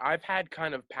want to say I've had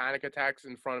kind of panic attacks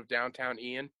in front of downtown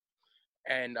Ian.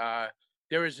 And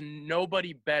there is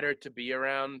nobody better to be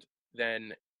around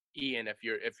than Ian if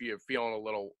you're feeling a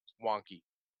little wonky.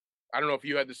 I don't know if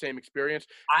you had the same experience.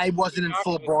 I wasn't in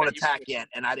full-blown attack yet,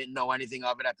 and I didn't know anything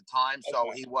of it at the time,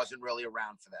 so he wasn't really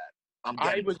around for that. I'm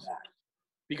getting to that.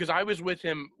 Because I was with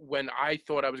him when I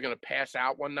thought I was going to pass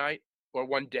out one night or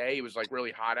one day. It was like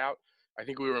really hot out. I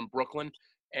think we were in Brooklyn,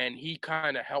 and he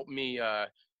kind of helped me.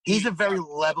 He's a very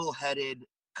level-headed,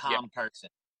 calm person.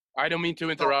 I don't mean to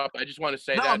interrupt. I just want to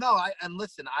say that. No, and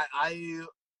listen, I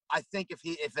think if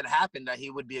it happened, that he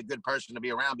would be a good person to be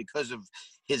around because of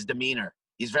his demeanor.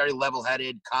 He's very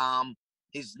level-headed, calm.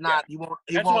 He's not. Yeah.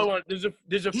 He won't.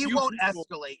 There's a. He won't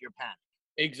escalate your panic.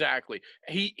 Exactly.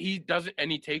 He doesn't, and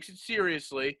he takes it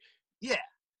seriously. Yeah.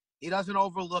 He doesn't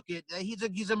overlook it.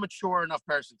 He's a mature enough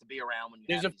person to be around when.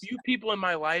 There's a few people in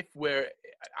my life where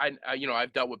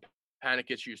I've dealt with panic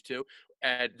issues too,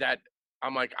 and that.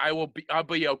 I'm like, I'll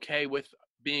be okay with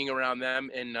being around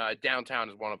them, and downtown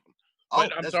is one of them.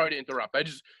 But I'm sorry to interrupt.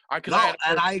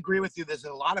 I agree with you. There's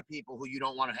a lot of people who you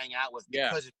don't want to hang out with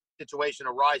because if the situation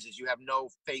arises, you have no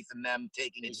faith in them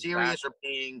taking it serious or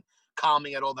being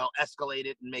calming at all. They'll escalate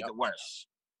it and make it worse.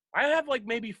 I have like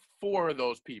maybe 4 of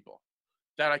those people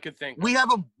that I could think of. We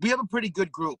have a pretty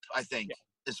good group, I think. Yeah.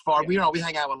 As far we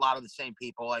hang out with a lot of the same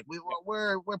people. Like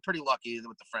we're pretty lucky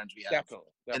with the friends we have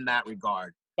in that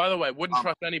regard. By the way, wouldn't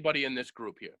trust anybody in this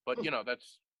group here, but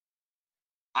that's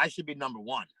I should be number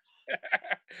one.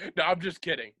 No, I'm just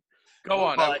kidding. Go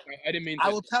on. I didn't mean to. I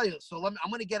will tell you. So I'm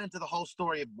going to get into the whole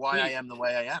story of why I am the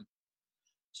way I am.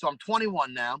 So I'm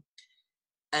 21 now,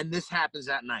 and this happens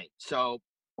that night. So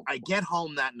I get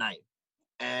home that night,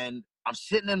 and I'm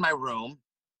sitting in my room,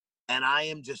 and I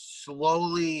am just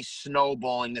slowly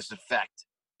snowballing this effect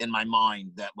in my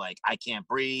mind that, like, I can't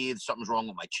breathe, something's wrong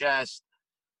with my chest.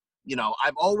 You know,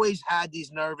 I've always had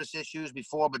these nervous issues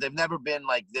before, but they've never been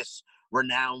like this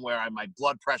renowned where my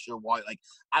blood pressure was, like,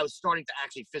 I was starting to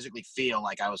actually physically feel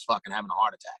like I was fucking having a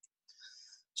heart attack.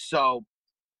 So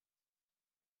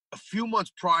a few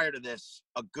months prior to this,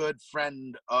 a good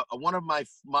friend, one of my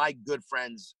good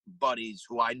friend's buddies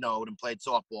who I knowed and played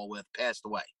softball with passed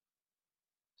away.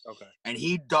 Okay. And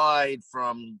he died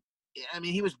from, I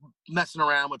mean, he was messing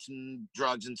around with some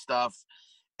drugs and stuff,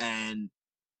 and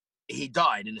he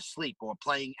died in his sleep or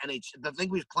playing I think he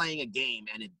was playing a game,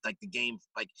 and the game,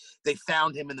 like, they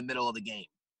found him in the middle of the game.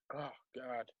 Oh,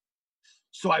 God.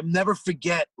 So I never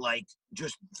forget, like,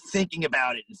 just thinking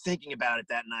about it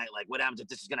that night. Like, what happens if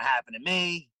this is going to happen to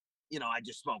me? You know, I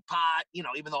just smoked pot, you know,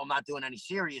 even though I'm not doing any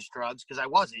serious drugs, because I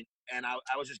wasn't, and I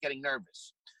was just getting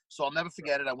nervous. So I'll never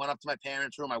forget it. I went up to my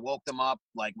parents' room. I woke them up.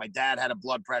 Like, my dad had a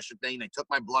blood pressure thing. They took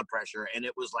my blood pressure, and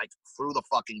it was, like, through the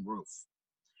fucking roof.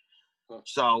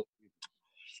 So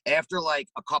after, like,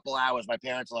 a couple hours, my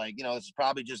parents were like, you know, this is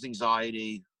probably just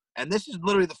anxiety. And this is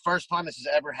literally the first time this has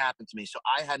ever happened to me. So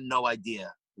I had no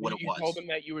idea what it was. You told them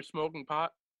that you were smoking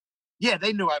pot? Yeah,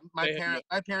 they knew. My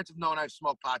parents have known I've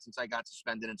smoked pot since I got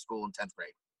suspended in school in 10th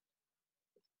grade.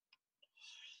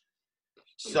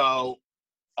 So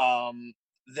I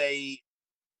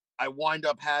wind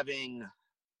up having,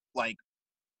 like,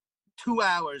 2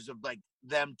 hours of, like,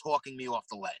 them talking me off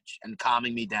the ledge and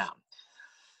calming me down.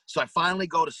 So I finally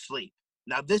go to sleep.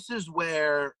 Now, this is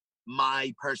where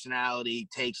my personality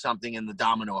takes something and the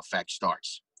domino effect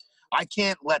starts. I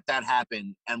can't let that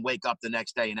happen and wake up the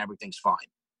next day and everything's fine.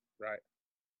 Right.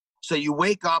 So you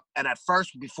wake up, and at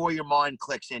first, before your mind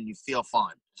clicks in, you feel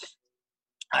fine.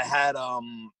 I had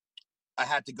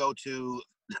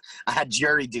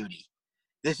jury duty.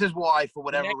 This is why, for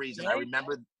whatever reason, I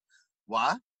remember.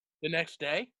 What? The next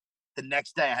day? The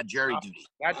next day, I had jury duty.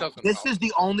 That doesn't This help. is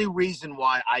the only reason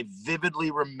why I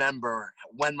vividly remember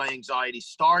when my anxiety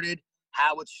started,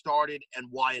 how it started, and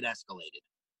why it escalated.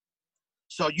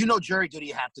 So, you know, jury duty,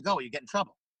 you have to go or you get in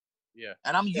trouble. Yeah.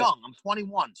 And I'm young. I'm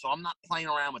 21, so I'm not playing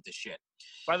around with this shit.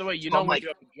 By the way, you know, when you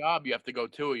have a job, you have to go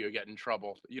to, or you'll get in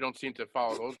trouble. You don't seem to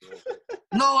follow those rules.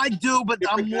 No, I do, but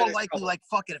I'm more likely, like,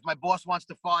 fuck it. If my boss wants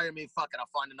to fire me, fuck it,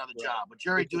 I'll find another job. But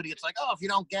jury duty, it's like, oh, if you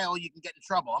don't go, you can get in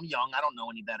trouble. I'm young. I don't know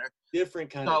any better. Different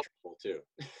kind of trouble, too.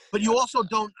 But you also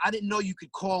I didn't know you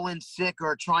could call in sick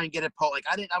or try and get it. Like,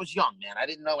 I was young, man. I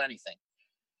didn't know anything.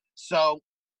 So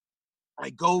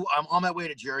I'm on my way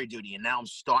to jury duty, and now I'm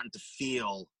starting to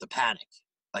feel the panic.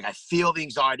 Like, I feel the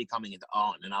anxiety coming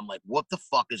on, and I'm like, what the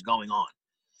fuck is going on?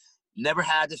 Never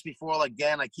had this before.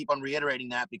 Again, I keep on reiterating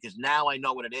that because now I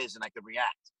know what it is and I could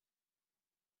react.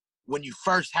 When you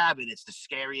first have it, it's the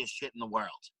scariest shit in the world.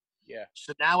 Yeah.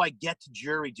 So now I get to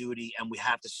jury duty and we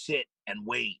have to sit and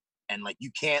wait. And, like,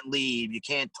 you can't leave. You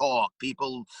can't talk.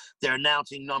 People, they're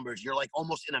announcing numbers. You're, like,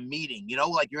 almost in a meeting, you know,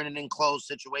 like you're in an enclosed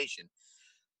situation.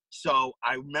 So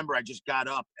I remember I just got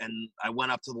up and I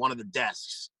went up to one of the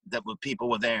desks that people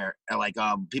were there, and, like,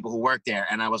 people who worked there.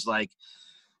 And I was like,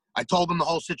 I told them the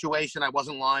whole situation. I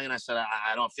wasn't lying. I said,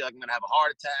 I don't feel like I'm going to have a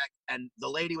heart attack. And the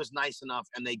lady was nice enough,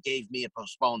 and they gave me a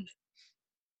postponement.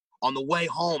 On the way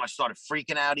home, I started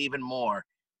freaking out even more.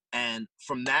 And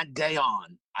from that day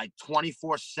on, I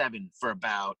 24/7 for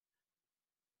about,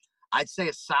 I'd say,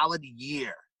 a solid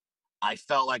year, I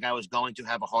felt like I was going to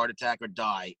have a heart attack or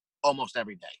die almost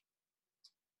every day.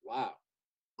 Wow.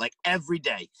 Like, every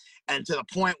day. And to the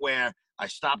point where I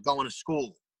stopped going to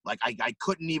school. Like, I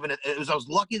couldn't even, I was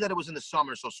lucky that it was in the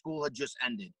summer, so school had just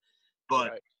ended.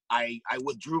 But right. I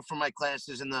withdrew from my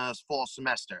classes in the fall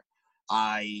semester.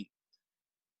 I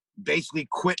basically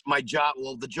quit my job.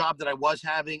 Well, the job that I was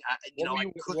having,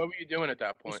 what were you doing at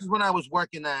that point? This is when I was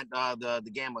working at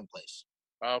the gambling place.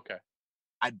 Oh, okay.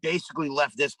 I basically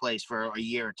left this place for a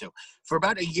year or two. For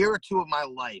about a year or two of my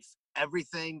life,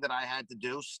 everything that I had to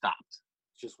do stopped.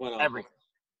 Just went on. Everything.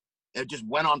 It just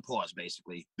went on pause,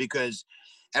 basically, because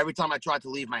every time I tried to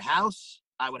leave my house,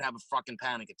 I would have a fucking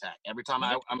panic attack. Every time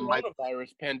the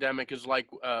coronavirus pandemic is like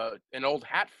an old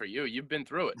hat for you. You've been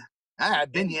through it.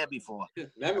 I've been here before.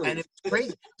 Memories. And it's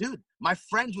crazy. Dude, my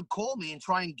friends would call me and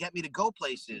try and get me to go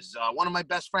places. One of my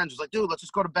best friends was like, dude, let's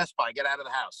just go to Best Buy, get out of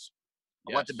the house.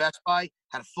 I went to Best Buy,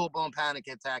 had a full-blown panic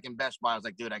attack in Best Buy. I was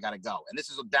like, dude, I got to go. And this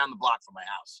is down the block from my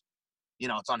house. You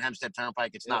know, it's on Hempstead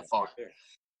Turnpike. It's Yeah, not far.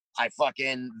 right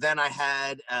there. Then I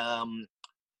had,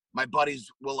 my buddies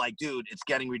were like, dude, it's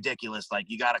getting ridiculous. Like,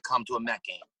 you got to come to a Met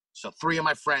game. So 3 of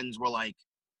my friends were like,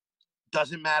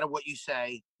 doesn't matter what you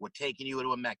say, we're taking you to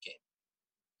a Met game.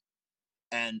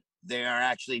 And they are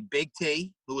actually Big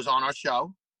T, who was on our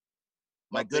show.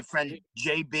 My Love good Big friend T.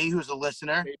 JB, who's a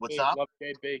listener. JB, What's up? Love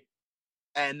JB.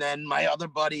 And then my other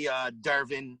buddy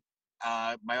Dervin,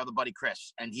 my other buddy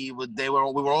Chris, and we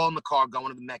were all in the car going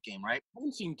to the Met game, right? I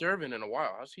haven't seen Dervin in a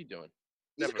while. How's he doing?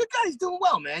 He's Never. a good guy. He's doing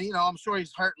well, man. You know, I'm sure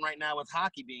he's hurting right now with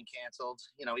hockey being canceled.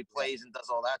 You know, he plays and does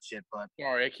all that shit, but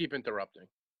Sorry, I keep interrupting.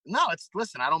 no,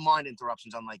 listen, I don't mind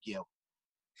interruptions, unlike you.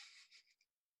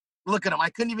 Look at him. I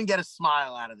couldn't even get a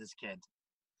smile out of this kid.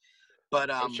 But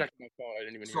I was checking my phone. I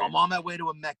didn't even so hear I'm on my way to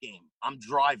a Met game. I'm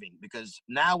driving because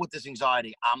now with this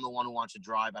anxiety, I'm the one who wants to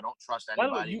drive. I don't trust By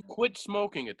the way, anybody. you quit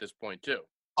smoking at this point too.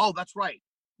 Oh, that's right.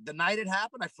 The night it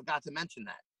happened, I forgot to mention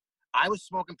that. I was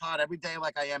smoking pot every day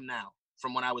like I am now,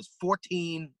 from when I was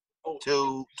 14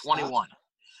 to 21.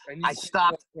 And you I quit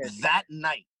stopped smoking. that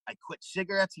night. I quit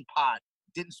cigarettes and pot.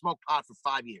 Didn't smoke pot for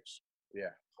 5 years.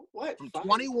 Yeah. What? From 5?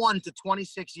 21 to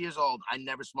 26 years old, I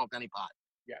never smoked any pot.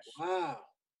 Yes. Wow.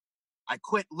 I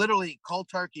quit literally cold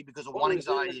turkey because of What one was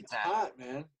in anxiety the attack. pot,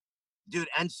 man? Dude,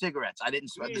 and cigarettes. I didn't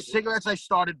smoke. The Jesus. cigarettes I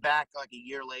started back like a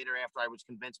year later after I was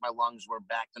convinced my lungs were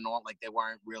back to normal, like they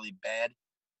weren't really bad.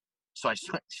 So I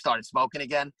started smoking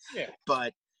again. Yeah.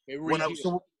 But They when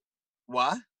rehealed.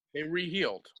 what? They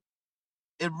rehealed.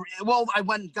 Well, I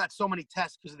went and got so many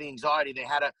tests because of the anxiety. They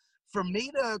had to, for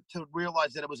me to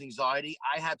realize that it was anxiety,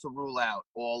 I had to rule out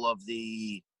all of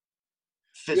the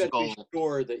physical. You had to be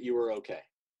sure that you were okay.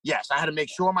 Yes, I had to make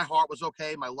sure my heart was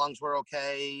okay, my lungs were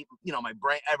okay, you know, my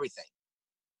brain, everything.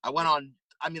 I went on.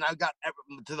 I mean, I got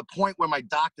to the point where my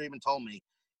doctor even told me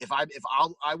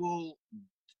I will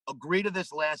agree to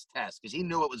this last test because he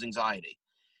knew it was anxiety.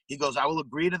 He goes, I will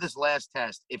agree to this last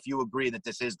test if you agree that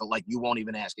this is you won't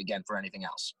even ask again for anything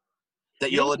else. That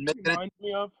You know you'll what admit it that. reminds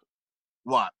me of?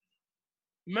 What?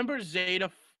 Remember Zeta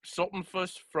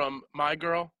Sultanfuss from My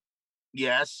Girl?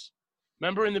 Yes.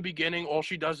 Remember in the beginning, all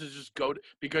she does is just go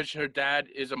because her dad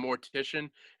is a mortician,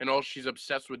 and all she's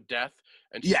obsessed with death.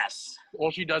 And Yes.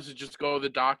 all she does is just go to the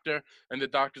doctor, and the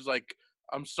doctor's like,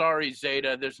 "I'm sorry,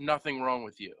 Zeta, there's nothing wrong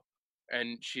with you,"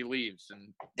 and she leaves.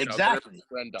 And Exactly, her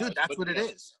friend dies. dude. That's But, what it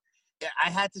is. Yeah,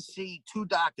 I had to see 2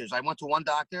 doctors. I went to one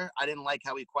doctor. I didn't like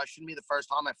how he questioned me the first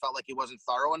time. I felt like he wasn't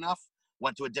thorough enough.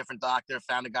 Went to a different doctor.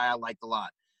 Found a guy I liked a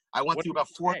lot. I went What through did about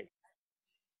he 4.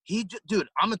 say? Dude,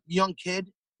 I'm a young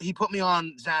kid. He put me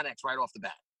on Xanax right off the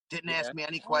bat. Didn't Yeah. ask me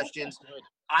any Oh, questions. that's good.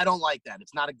 I don't like that.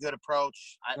 It's not a good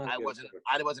approach. Not a I good wasn't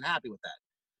approach. happy with that.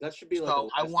 That should be like.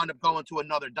 So I wound up going to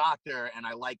another doctor, and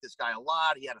I liked this guy a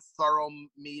lot. He had a thorough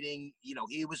meeting. You know,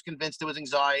 he was convinced it was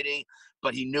anxiety,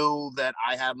 but he knew that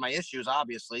I have my issues,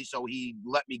 obviously. So he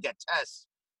let me get tests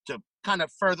to kind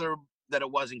of further that it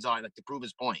was anxiety, like to prove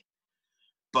his point.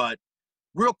 But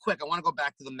real quick, I want to go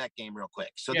back to the Met game real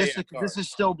quick. So Yeah, this is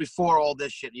still before all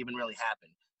this shit even really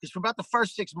happened. Because for about the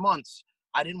first 6 months,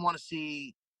 I didn't want to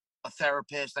see a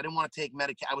therapist. I didn't want to take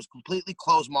medication. I was completely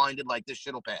closed-minded, like this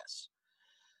shit will pass.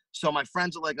 So my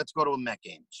friends are like, let's go to a Met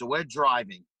game. So we're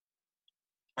driving,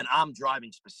 and I'm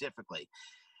driving specifically.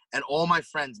 And all my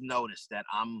friends notice that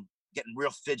I'm getting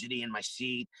real fidgety in my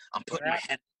seat. I'm putting my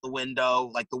head out the window.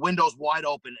 Like the window's wide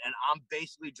open, and I'm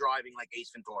basically driving like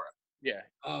Ace Ventura. Yeah.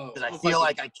 Oh. Because I feel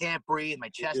like I can't breathe. My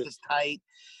chest is tight.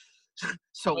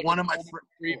 So Like one of my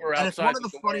and it's one of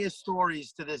the funniest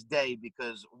stories to this day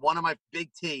because one of my Big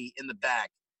T in the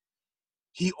back,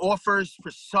 he offers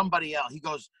for somebody else. He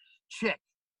goes, chick,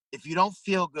 if you don't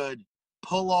feel good,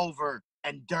 pull over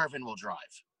and Dervin will drive.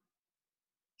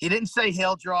 He didn't say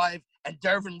he'll drive, and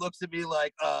Dervin looks at me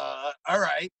like, all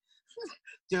right.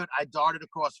 Dude, I darted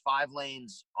across 5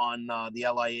 lanes on the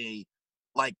LIE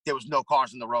like there was no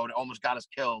cars in the road. It almost got us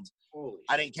killed. Holy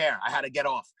I didn't care. I had to get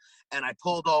off. And I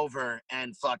pulled over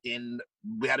and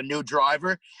we had a new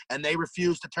driver and they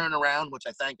refused to turn around, which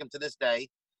I thank them to this day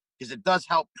because it does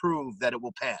help prove that it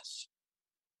will pass.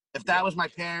 If that was my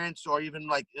parents or even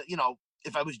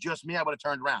if I was just me, I would have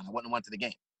turned around. I wouldn't have went to the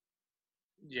game.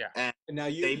 Yeah. And now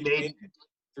you made it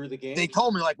through the game? They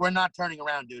told me, we're not turning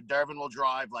around, dude. Dervin will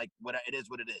drive. It is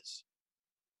what it is.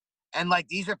 And,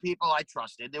 these are people I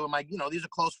trusted. They were these are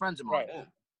close friends of mine. Right. Yeah.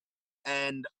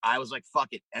 And I was like, fuck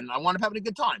it. And I wound up having a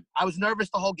good time. I was nervous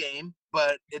the whole game,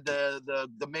 but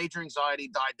the major anxiety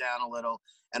died down a little,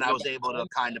 and I was able to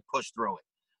kind of push through it.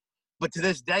 But to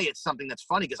this day, it's something that's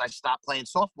funny because I stopped playing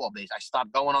softball base. I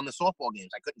stopped going on the softball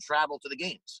games. I couldn't travel to the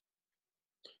games.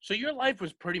 So your life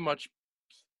was pretty much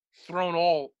thrown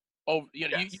all over.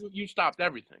 Yes. You stopped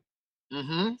everything.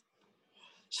 Mm-hmm.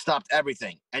 Stopped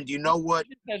everything. And you know what?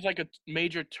 As like a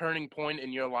major turning point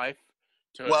in your life.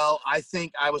 Well, I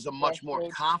think I was a much more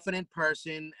confident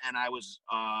person, and I was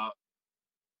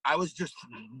just,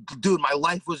 dude, my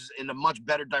life was in a much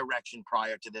better direction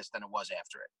prior to this than it was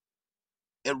after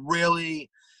it. It really,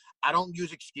 I don't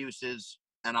use excuses,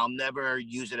 and I'll never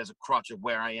use it as a crutch of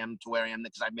where I am to where I am,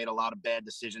 because I've made a lot of bad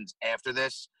decisions after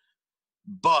this.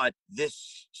 But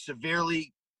this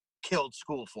severely killed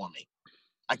school for me.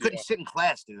 I couldn't sit in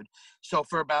class, dude. So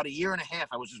for about a year and a half,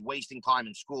 I was just wasting time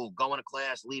in school, going to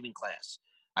class, leaving class.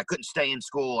 I couldn't stay in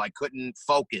school. I couldn't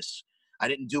focus. I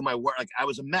didn't do my work. Like, I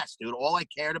was a mess, dude. All I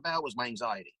cared about was my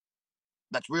anxiety.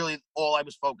 That's really all I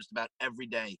was focused about every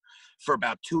day for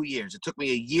about 2 years. It took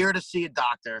me a year to see a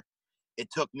doctor. It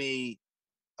took me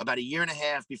about a year and a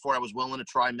half before I was willing to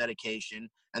try medication.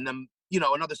 And then,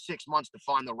 another 6 months to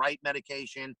find the right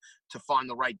medication, to find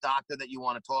the right doctor that you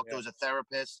want to talk to as a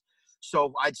therapist.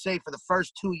 So I'd say for the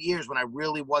first 2 years when I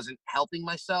really wasn't helping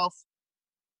myself,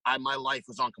 my life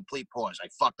was on complete pause. I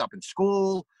fucked up in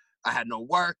school. I had no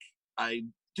work. I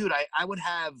would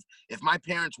have, if my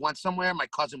parents went somewhere, my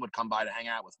cousin would come by to hang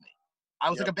out with me.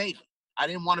 I was like a baby. I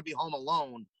didn't want to be home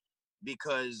alone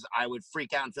because I would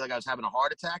freak out and feel like I was having a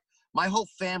heart attack. My whole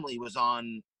family was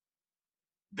on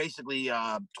basically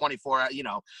 24 hours,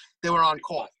 they were on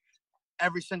call.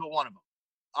 Every single one of them.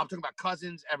 I'm talking about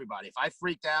cousins, everybody. If I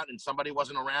freaked out and somebody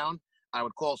wasn't around, I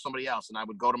would call somebody else, and I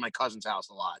would go to my cousin's house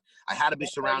a lot. I had to be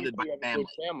surrounded by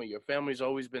family. Your family's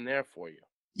always been there for you.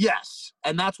 Yes,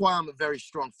 and that's why I'm a very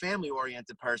strong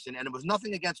family-oriented person, and it was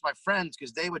nothing against my friends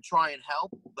because they would try and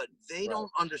help, but they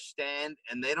don't understand,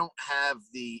 and they don't have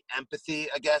the empathy,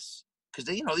 I guess, because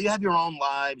they, you have your own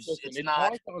lives. Listen, it's not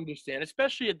hard to understand,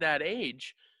 especially at that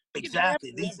age.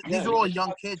 Exactly. These are all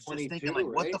young kids just thinking, like,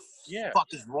 what the fuck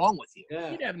is wrong with you?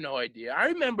 Yeah. You'd have no idea. I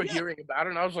remember hearing about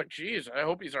it, and I was like, geez, I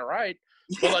hope he's all right.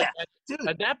 But, like,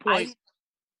 at that point,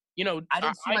 I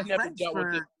didn't see my never friends dealt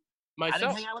with it myself. I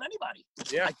didn't hang out with anybody.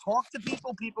 Yeah. I talked to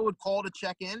people. People would call to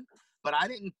check in, but I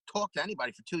didn't talk to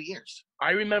anybody for 2 years.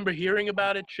 I remember hearing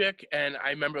about it, Chick, and I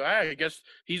remember, I guess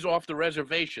he's off the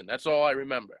reservation. That's all I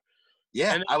remember.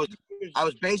 Yeah, I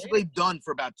was basically done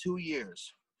for about 2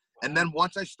 years. And then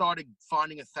once I started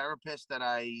finding a therapist that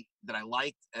I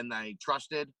liked and I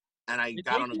trusted, and I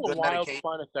got on a good medication. To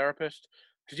find a therapist?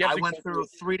 I went through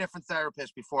 3 different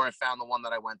therapists before I found the one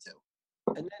that I went to.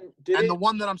 And then the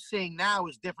one that I'm seeing now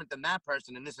is different than that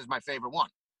person, and this is my favorite one.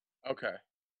 Okay.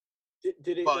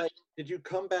 Did you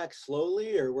come back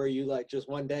slowly, or were you like just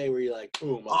one day where you like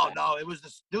boom? Oh no, it was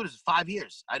this dude. It was 5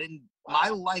 years. My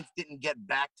life didn't get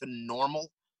back to normal,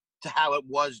 to how it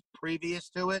was previous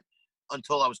to it,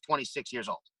 until I was 26 years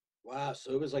old. Wow,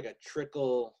 so it was like a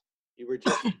trickle. You were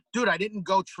just dude. I didn't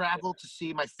go travel to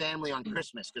see my family on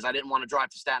Christmas because I didn't want to drive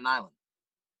to Staten Island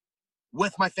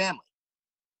with my family.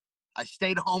 I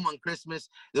stayed home on Christmas.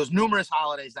 There was numerous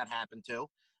holidays that happened too.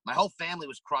 My whole family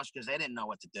was crushed because they didn't know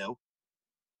what to do.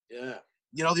 Yeah.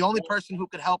 The only person who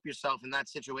could help yourself in that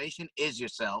situation is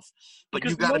yourself. But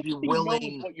you got to be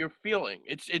willing. Knows what you're feeling.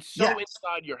 It's so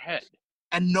inside your head.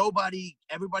 And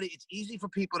everybody, it's easy for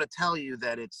people to tell you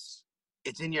that it's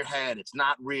in your head. It's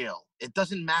not real. It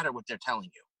doesn't matter what they're telling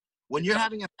you. When you're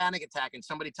having a panic attack and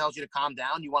somebody tells you to calm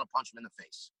down, you want to punch them in the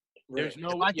face. There's no.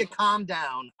 If I could calm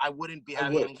down, I wouldn't be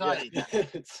having anxiety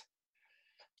attacks.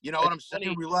 You know what I'm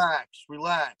saying? Relax.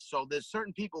 So there's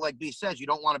certain people, like B says, you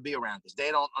don't want to be around because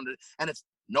they don't and it's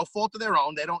no fault of their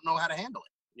own. They don't know how to handle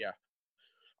it. Yeah.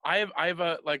 I have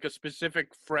a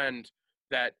specific friend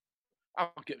that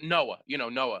Noah.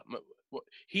 Noah.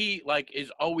 He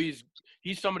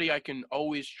he's somebody I can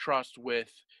always trust with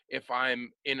if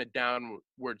I'm in a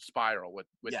downward spiral with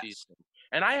these things.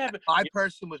 And I have my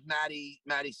person was Maddie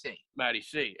C. Maddie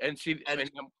C. And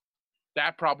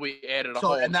that probably added a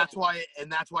whole. And that's why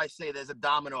I say there's a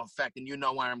domino effect, and you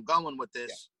know where I'm going with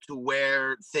this, to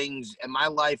where things in my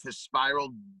life has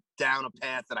spiraled down a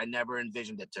path that I never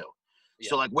envisioned it to. Yeah.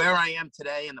 So like where I am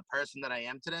today and the person that I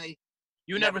am today,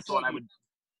 you never thought I would.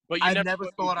 But I never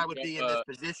thought I would be in this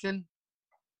position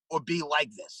or be like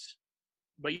this.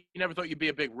 But you never thought you'd be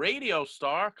a big radio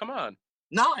star. Come on.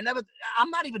 No, I'm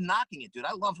not even knocking it, dude.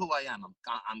 I love who I am.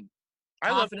 I'm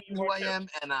confident in who I am,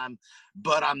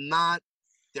 but I'm not.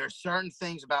 There are certain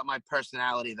things about my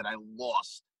personality that I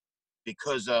lost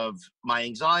because of my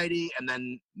anxiety, and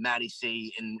then Maddie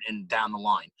C. and down the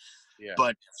line. Yeah.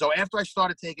 But so after I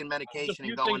started taking medication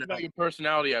and going about your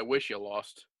personality, I wish you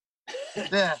lost.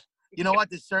 Yeah. You know what?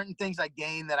 There's certain things I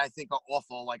gained that I think are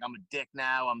awful. Like I'm a dick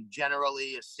now. I'm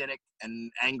generally a cynic and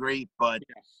angry, but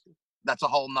that's a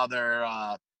whole nother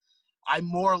I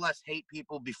more or less hate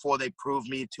people before they prove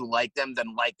me to like them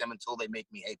than like them until they make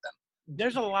me hate them.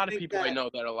 There's a lot of think people I that- know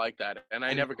that are like that, and I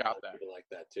know never a lot got of that. people like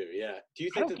that too. Yeah. Do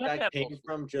you I think don't that get that came mostly.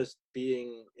 from just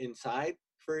being inside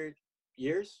for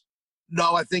years?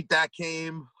 No, I think that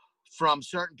came from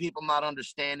certain people not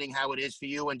understanding how it is for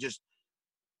you and just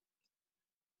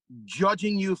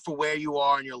judging you for where you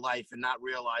are in your life and not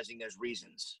realizing there's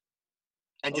reasons.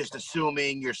 And just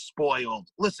assuming you're spoiled.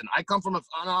 Listen, I come from and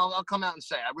I'll come out and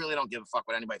say, I really don't give a fuck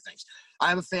what anybody thinks. I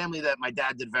have a family that my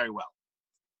dad did very well.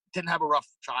 Didn't have a rough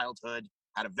childhood,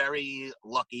 had a very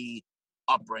lucky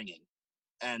upbringing.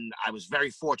 And I was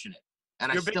very fortunate.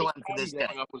 And Your I still biggest am to problem this day.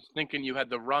 growing up was thinking you had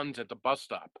the runs at the bus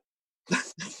stop.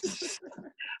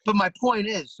 But my point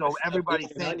is, so everybody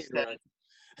Doing an thinks onion that, run.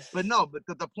 but no, but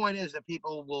the point is that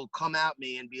people will come at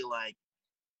me and be like,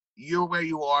 you're where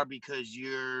you are because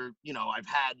you're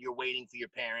waiting for your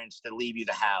parents to leave you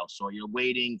the house, or you're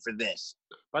waiting for this.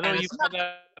 By the And way, it's you've not- had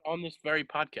that on this very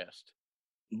podcast.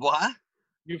 What?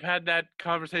 You've had that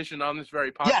conversation on this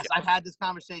very podcast. Yes, I've had this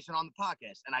conversation on the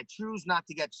podcast, and I choose not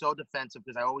to get so defensive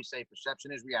because I always say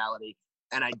perception is reality,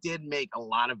 and I did make a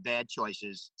lot of bad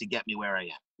choices to get me where I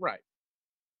am. Right.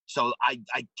 So I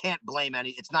can't blame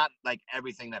it's not like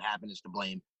everything that happened is to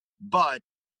blame. But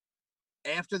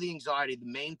after the anxiety, the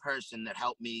main person that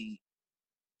helped me,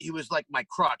 he was like my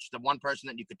crutch, the one person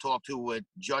that you could talk to with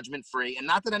judgment free. And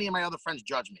not that any of my other friends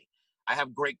judge me. I have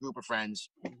a great group of friends,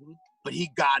 but he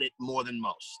got it more than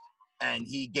most. And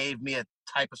he gave me a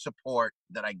type of support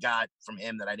that I got from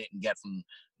him that I didn't get from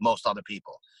most other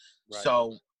people. Right.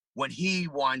 So when he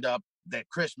wound up, that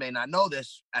Chris may not know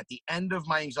this, at the end of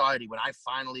my anxiety, when I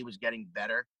finally was getting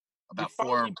better, You about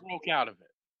finally broke out of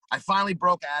it. I finally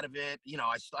broke out of it. You know,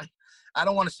 I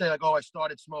don't want to say like, oh, I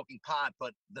started smoking pot,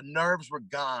 but the nerves were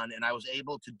gone and I was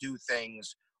able to do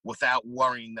things without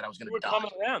worrying that I was going You were to die.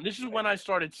 coming around. This is when I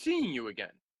started seeing you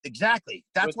again. Exactly.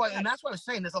 That's With why, that. and that's what I was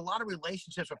saying. There's a lot of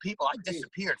relationships with people. I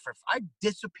disappeared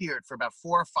for about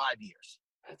 4 or 5 years.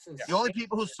 That's insane. The only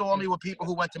people who saw me were people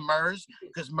who went to MERS,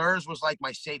 because MERS was like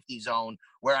my safety zone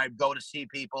where I'd go to see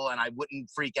people and I wouldn't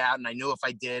freak out. And I knew if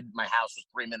I did, my house was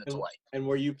 3 minutes away. And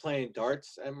were you playing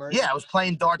darts at Mercy? Yeah, I was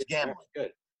playing darts, Yeah, gambling.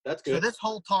 Good. That's So good. this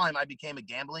whole time I became a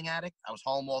gambling addict. I was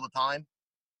home all the time.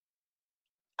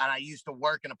 And I used to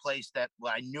work in a place that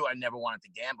I knew I never wanted to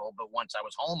gamble. But once I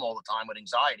was home all the time with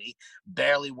anxiety,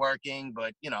 barely working,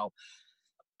 but, you know,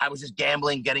 I was just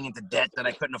gambling, getting into debt that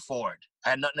I couldn't afford. I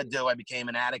had nothing to do. I became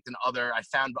an addict and I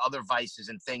found other vices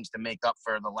and things to make up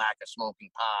for the lack of smoking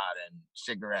pot and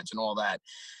cigarettes and all that.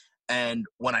 And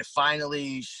when I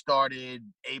finally started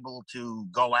able to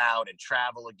go out and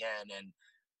travel again and,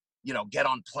 you know, get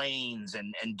on planes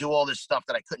and do all this stuff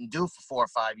that I couldn't do for 4 or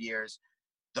 5 years,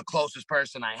 the closest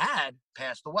person I had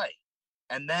passed away.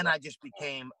 And then I just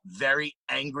became very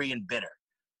angry and bitter.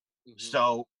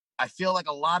 So I feel like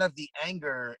a lot of the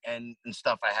anger and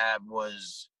stuff I have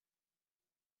was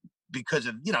because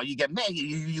of, you know, you get mad,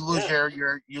 you lose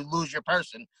you lose your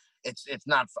person. It's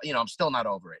not, you know, I'm still not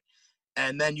over it.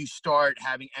 And then you start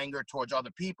having anger towards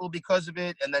other people because of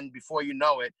it. And then before you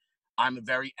know it, I'm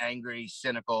very angry,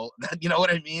 cynical. You know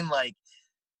what I mean? Like,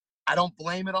 I don't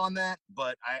blame it on that,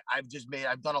 but I've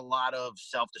done a lot of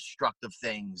self-destructive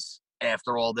things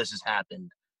after all this has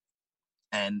happened.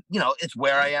 And, you know, it's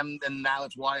where I am, and now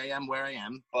it's why I am where I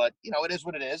am. But, you know, it is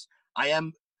what it is.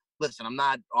 Listen, I'm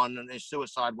not on a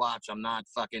suicide watch. I'm not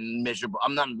fucking miserable.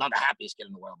 I'm not the happiest kid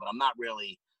in the world, but I'm not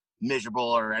really miserable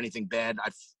or anything bad. I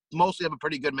mostly have a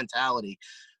pretty good mentality.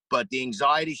 But the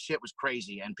anxiety shit was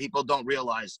crazy, and people don't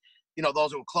realize, you know,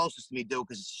 those who are closest to me do,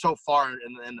 because it's so far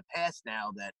in the past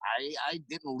now that I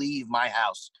didn't leave my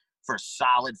house for a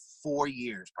solid 4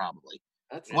 years probably.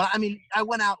 I mean, I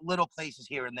went out little places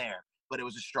here and there, but it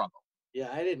was a struggle. Yeah,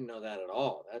 I didn't know that at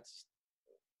all. That's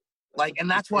like, and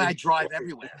that's why I drive story.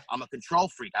 everywhere. I'm a control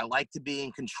freak. I like to be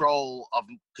in control of,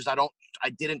 because I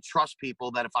didn't trust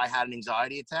people that if I had an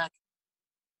anxiety attack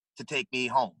to take me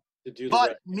home.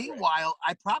 But meanwhile,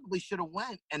 I probably should have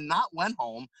went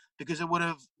home because it would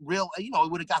have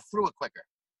it would have got through it quicker.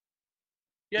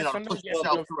 Yeah, push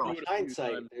yourself through. In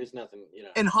hindsight, there's nothing, you know.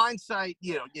 In hindsight,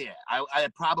 I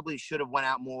probably should have went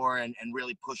out more and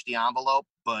really pushed the envelope,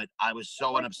 but I was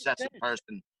so an obsessive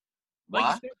person. Like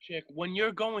you said, Chick, when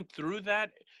you're going through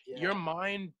that, your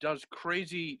mind does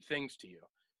crazy things to you.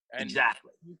 And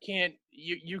exactly.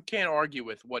 You can't argue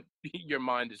with what your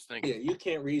mind is thinking. Yeah, you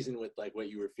can't reason with like what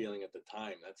you were feeling at the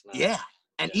time. That's not. Yeah,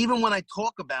 and even when I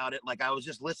talk about it, like I was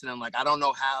just listening, like I don't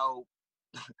know how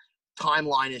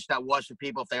timeline-ish that was for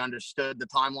people if they understood the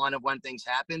timeline of when things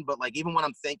happened. But like even when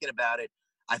I'm thinking about it,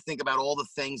 I think about all the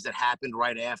things that happened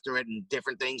right after it and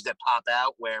different things that pop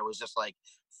out where it was just like,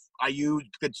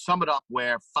 could sum it up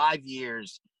where 5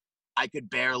 years I could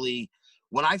barely.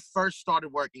 When I first started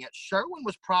working at Sherwin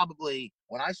was probably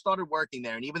when I started working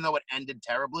there, and even though it ended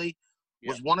terribly,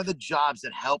 was one of the jobs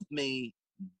that helped me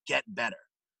get better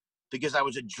because I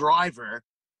was a driver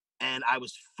and I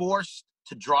was forced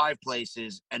to drive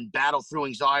places and battle through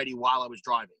anxiety while I was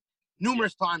driving.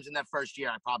 Numerous times in that first year,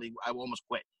 I almost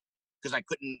quit because I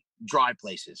couldn't drive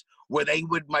places where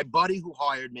my buddy who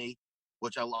hired me,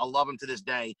 which I love him to this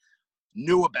day,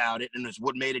 knew about it and was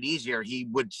what made it easier. He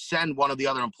would send one of the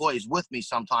other employees with me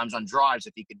sometimes on drives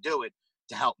if he could do it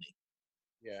to help me.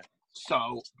 Yeah.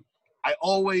 So I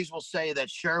always will say that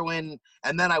Sherwin,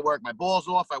 and then I worked my balls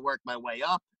off. I worked my way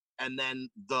up. And then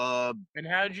And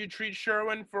how did you treat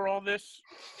Sherwin for all this?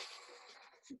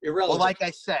 Irrelevant. Well, like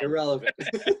I said, irrelevant.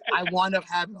 I wound up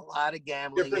having a lot of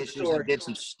gambling Different issues story. and did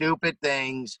some stupid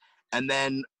things. And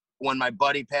then when my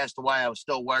buddy passed away, I was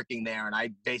still working there, and I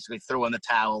basically threw in the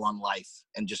towel on life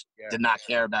and just did not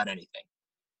care about anything.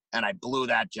 And I blew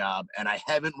that job, and I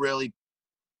haven't really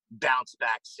bounced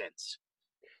back since.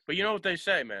 But you know what they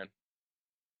say, man.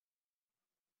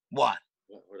 What?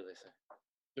 What do they say?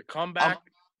 The comeback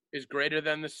is greater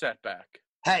than the setback.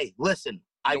 Hey, listen,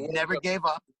 I never gave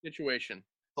up. Situation.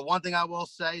 The one thing I will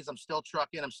say is I'm still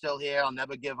trucking. I'm still here. I'll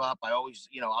never give up. I always,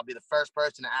 I'll be the first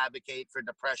person to advocate for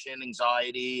depression,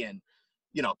 anxiety, and,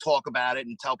 talk about it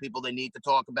and tell people they need to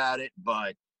talk about it.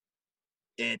 But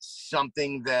it's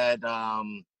something that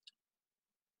I'm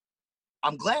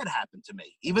glad happened to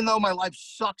me, even though my life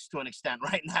sucks to an extent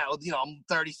right now. I'm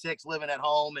 36, living at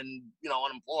home and,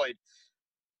 unemployed.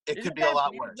 It could be a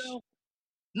lot worse.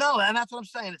 No, and that's what I'm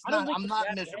saying. I'm not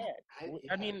miserable.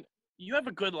 I mean, you have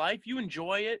a good life. You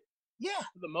enjoy it. Yeah.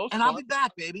 For the most and part. I'll be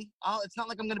back, baby. It's not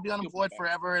like I'm going to be unemployed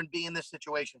forever and be in this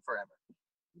situation forever.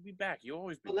 You'll be back. You'll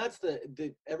always be back. Well, that's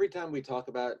the every time we talk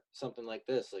about something like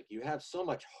this, like you have so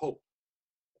much hope.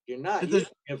 You don't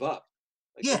give up.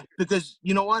 Because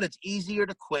you know what? It's easier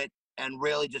to quit and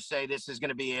really just say, this is going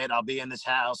to be it. I'll be in this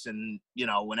house. And,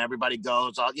 when everybody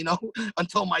goes,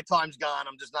 until my time's gone,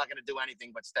 I'm just not going to do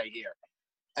anything but stay here.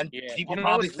 And people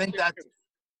probably think that.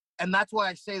 And that's why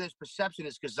I say this perception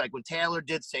is because, like, when Taylor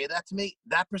did say that to me,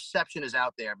 that perception is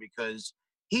out there because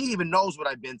he even knows what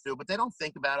I've been through, but they don't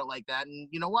think about it like that. And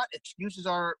you know what? Excuses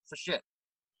are for shit.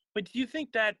 But do you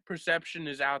think that perception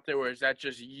is out there, or is that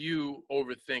just you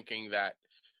overthinking that?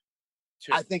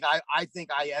 Too? I think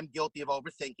I am guilty of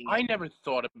overthinking it. I never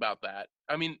thought about that.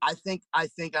 I mean, I think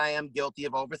I am guilty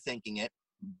of overthinking it,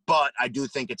 but I do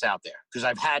think it's out there because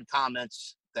I've had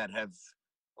comments that have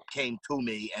came to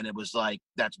me and it was like,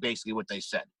 that's basically what they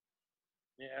said.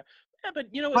 Yeah, but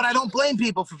but I don't blame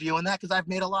people for viewing that because I've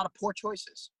made a lot of poor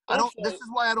choices. This is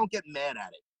why I don't get mad at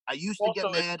it. I used to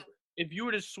get mad. If you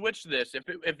were to switch this,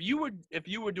 if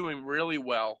you were doing really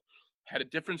well, had a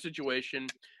different situation,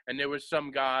 and there was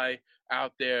some guy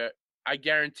out there, I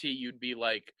guarantee you'd be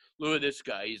like, look at this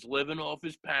guy, he's living off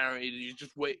his parents, he's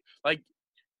just wait, like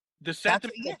the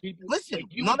sentiment of people. Listen, like,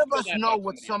 none of us know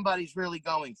what somebody's really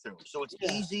going through, so it's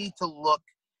easy to look,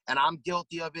 and I'm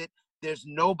guilty of it. There's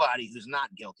nobody who's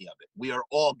not guilty of it. We are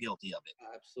all guilty of it.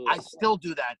 Absolutely. I still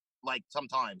do that, like,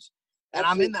 sometimes. And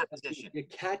I'm in that position. You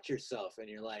catch yourself and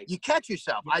you're like... You catch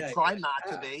yourself. I try not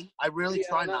to be. I really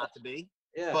try not to be.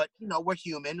 Yeah. But, we're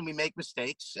human and we make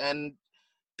mistakes and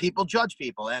people judge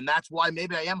people. And that's why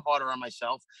maybe I am harder on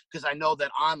myself because I know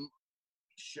that I'm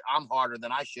harder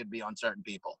than I should be on certain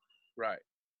people. Right.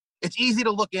 It's easy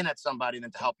to look in at somebody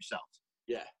than to help yourself.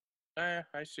 Yeah.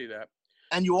 I see that.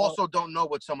 And you also don't know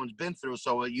what someone's been through,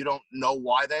 so you don't know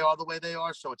why they are the way they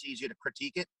are, so it's easier to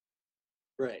critique it.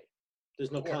 Right.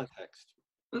 There's no context.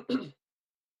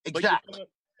 Exactly.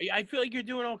 I feel like you're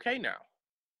doing okay now.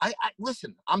 I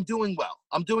listen, I'm doing well.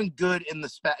 I'm doing good in the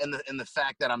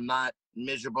fact that I'm not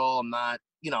miserable. I'm not,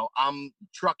 I'm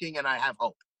trucking and I have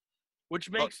hope. Which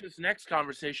makes this next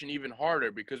conversation even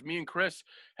harder because me and Chris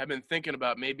have been thinking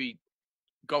about maybe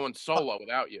going solo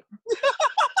without you.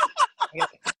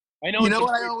 I know. You know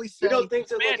what I always say? We don't think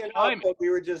to looking up, but we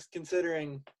were just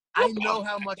considering. I know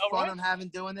how much fun I'm having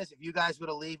doing this. If you guys would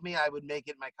have leave me, I would make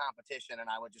it my competition, and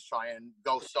I would just try and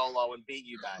go solo and beat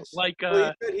you guys. Like, well,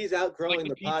 you said he's outgrowing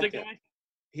like the podcast. Guy?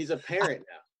 He's a parent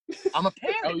now. I'm a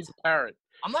parent. Oh, he's a parent.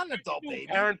 I'm not an adult baby.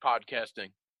 Parent podcasting.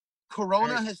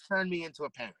 Corona has turned me into a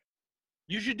parent.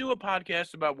 You should do a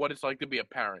podcast about what it's like to be a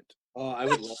parent. Oh, I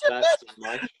would love that so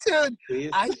much. Dude, please.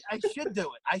 I should do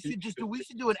it. We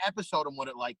should do an episode on what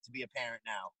it's like to be a parent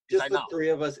now. Just the three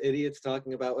of us idiots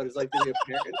talking about what it's like to be a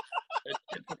parent. It's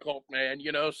difficult, man.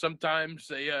 Sometimes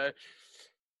they, I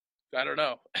don't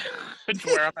know. It's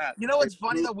where I'm at. What's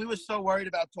funny, though? We were so worried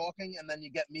about talking, and then you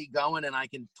get me going, and I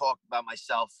can talk about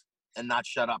myself and not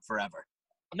shut up forever.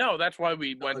 No, that's why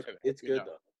we went to it. It's you good know.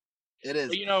 though. It is.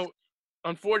 But, you know,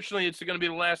 unfortunately, it's going to be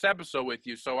the last episode with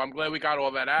you, so I'm glad we got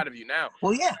all that out of you now.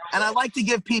 Well, yeah, and I like to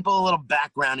give people a little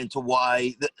background into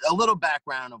why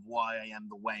I am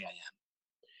the way I am.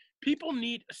 People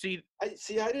need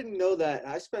I didn't know that.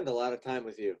 I spend a lot of time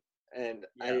with you, and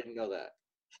I Yeah. didn't know that.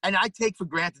 And I take for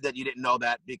granted that you didn't know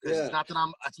that because Yeah. it's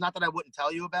not that I wouldn't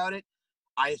tell you about it.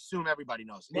 I assume everybody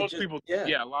knows it. most people.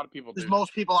 yeah. A lot of people do. Because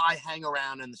most people I hang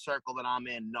around in the circle that I'm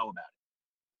in know about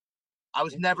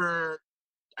it.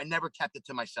 I never kept it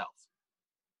to myself.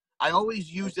 I always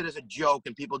used it as a joke,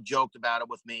 and people joked about it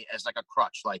with me as like a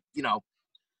crutch. Like, you know,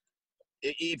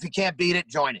 if you can't beat it,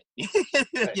 join it.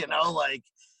 Right. You know, like.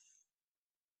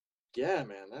 Yeah,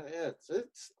 man.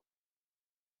 It's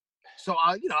So,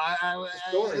 you know,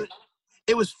 story.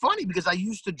 it was funny because I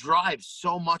used to drive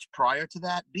so much prior to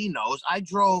that. B knows I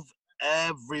drove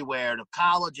everywhere to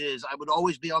colleges. I would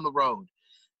always be on the road.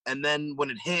 And then when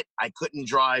it hit, I couldn't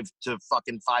drive to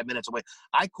fucking 5 minutes away.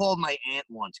 I called my aunt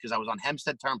once because I was on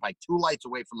Hempstead Turnpike, 2 lights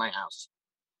away from my house.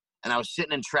 And I was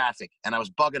sitting in traffic and I was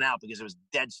bugging out because it was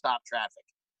dead stop traffic.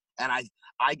 And I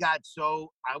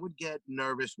would get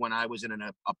nervous when I was in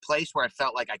a place where I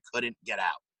felt like I couldn't get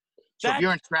out. So if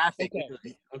you're in traffic,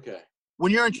 Okay.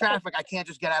 when you're in traffic, I can't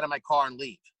just get out of my car and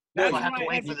leave. That's So I have why to I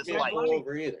wait had for to this get light. Pull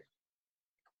over either.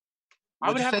 I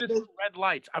would What'd you have say, to Dave? do red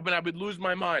lights. I would lose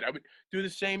my mind. I would do the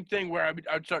same thing where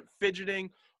I'd start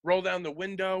fidgeting, roll down the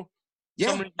window.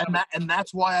 Yeah, and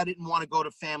that's why I didn't want to go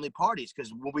to family parties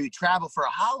because when we travel for a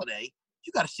holiday,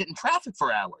 you got to sit in traffic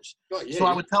for hours. Oh, yeah, So I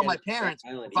you would tell can't my get to parents,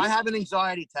 Staten Island if I easy. have an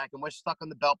anxiety attack and we're stuck on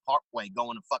the Belt Parkway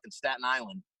going to fucking Staten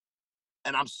Island,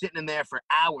 and I'm sitting in there for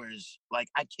hours, like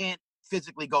I can't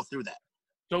physically go through that.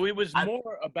 So it was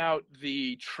more about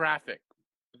the traffic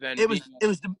than It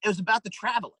was about the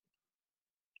traveling.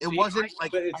 It See, wasn't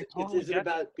like. But totally is it get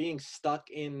about being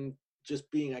stuck in just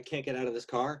being I can't get out of this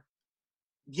car?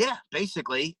 Yeah,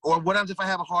 basically. Or what happens if I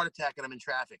have a heart attack and I'm in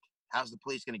traffic? How's the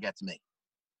police going to get to me?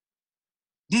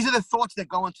 These are the thoughts that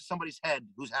go into somebody's head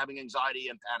who's having anxiety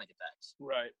and panic attacks.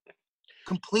 right.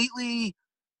 Completely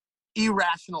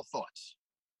irrational thoughts.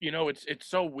 You know, it's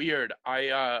so weird.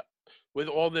 With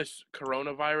all this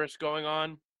coronavirus going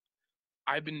on,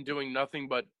 I've been doing nothing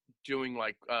but doing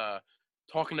like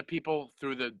talking to people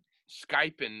through the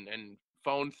Skype and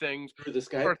phone things. Through the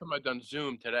Skype? First time I've done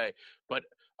Zoom today, but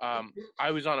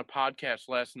I was on a podcast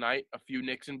last night, a few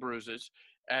nicks and bruises,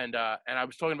 and I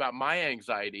was talking about my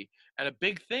anxiety, and a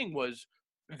big thing was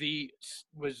the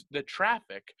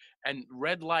traffic and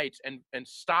red lights and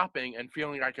like and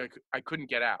feeling like I couldn't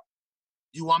get out.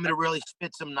 Do you want me to really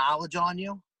spit some knowledge on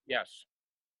you? Yes.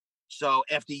 So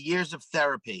after years of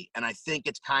therapy, and I think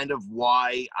it's kind of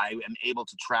why I am able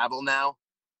to travel now,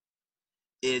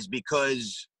 is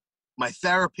because my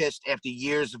therapist, after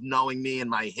years of knowing me and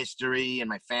my history and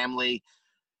my family,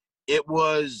 it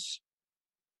was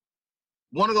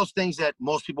one of those things that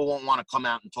most people won't want to come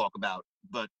out and talk about,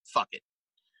 but fuck it.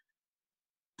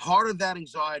 Part of that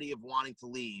anxiety of wanting to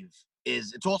leave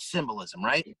is it's all symbolism,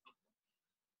 right?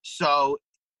 So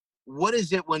what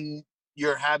is it when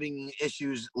you're having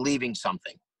issues leaving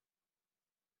something?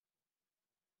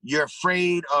 You're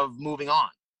afraid of moving on,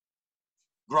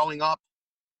 growing up,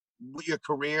 what your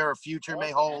career or future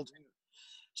may hold.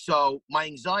 So my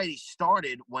anxiety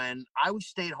started when I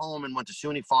stayed home and went to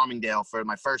SUNY Farmingdale for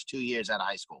my first 2 years out of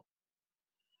high school.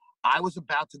 I was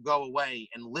about to go away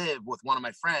and live with one of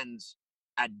my friends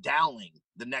at Dowling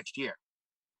the next year.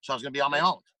 So I was going to be on my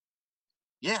own.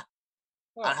 Yeah.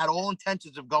 I had all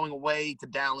intentions of going away to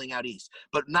Dowling out east.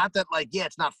 But not that, like, yeah,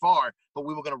 it's not far, but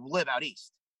we were going to live out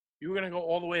east. You were going to go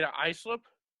all the way to Islip?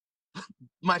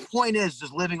 My point is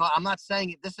just living on. I'm not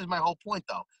saying it. This is my whole point,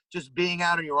 though. Just being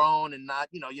out on your own and not,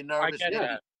 you're nervous. I get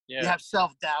that. Yeah. You have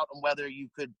self-doubt on whether you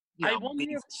could,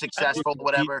 be successful, Beat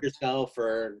whatever. yourself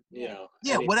or, Yeah,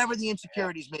 anything. whatever the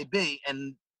insecurities may be.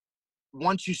 And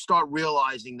once you start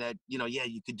realizing that,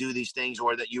 you could do these things,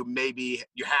 or that you're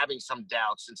having some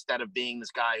doubts instead of being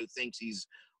this guy who thinks he's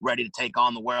ready to take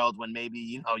on the world when maybe,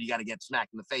 you got to get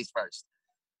smacked in the face first.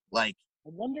 Like, I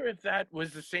wonder if that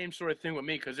was the same sort of thing with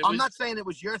me, because I'm not saying it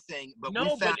was your thing, but we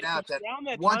found out that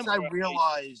once I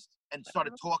realized and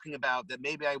started talking about that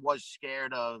maybe I was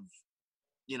scared of,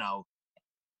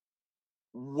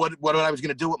 what I was going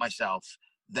to do with myself,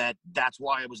 that's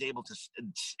why I was able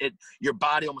to, your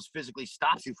body almost physically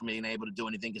stops you from being able to do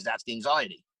anything because that's the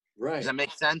anxiety. Right. Does that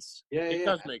make sense? Yeah, It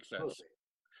does make sense. Totally.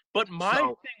 But my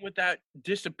thing with that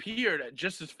disappeared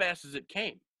just as fast as it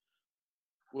came,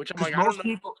 which I'm like, I don't know.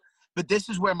 People, but this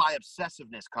is where my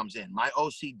obsessiveness comes in. My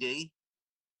OCD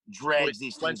drags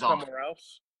these things on. Somewhere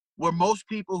else. Where most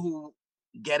people who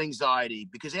get anxiety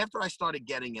because after I started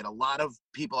getting it, a lot of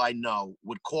people I know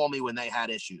would call me when they had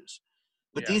issues.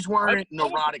 But these weren't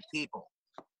neurotic people.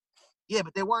 Yeah,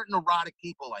 but they weren't neurotic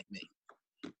people like me.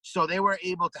 So they were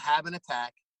able to have an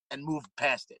attack and move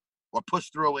past it or push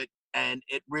through it, and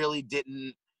it really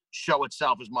didn't show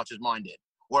itself as much as mine did,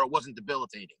 or it wasn't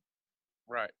debilitating.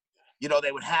 Right. You know,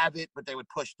 they would have it, but they would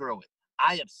push through it.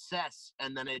 I obsess,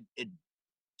 and then it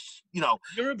you know,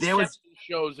 Your there was obsession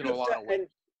shows in a lot of ways.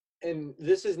 And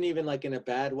this isn't even like in a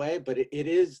bad way, but it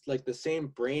is like the same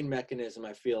brain mechanism,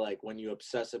 I feel like, when you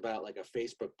obsess about like a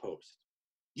Facebook post.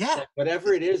 yeah. Like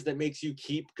whatever it is that makes you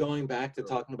keep going back to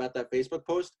talking about that Facebook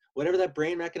post, whatever that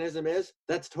brain mechanism is,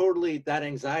 that's totally that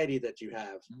anxiety that you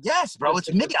have. Yes, bro,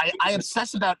 it's me. I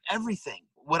obsess about everything.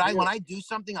 When I do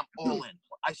something, I'm all in.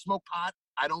 I smoke pot.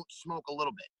 I don't smoke a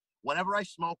little bit. Whenever I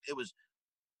smoke,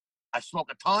 I smoke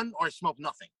a ton or I smoke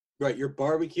nothing. Right, you're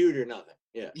barbecued or nothing.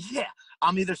 Yeah. Yeah,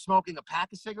 I'm either smoking a pack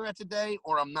of cigarettes a day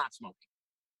or I'm not smoking.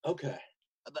 Okay.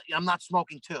 I'm not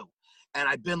smoking too. And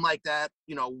I've been like that,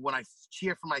 you know, when I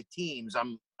cheer for my teams,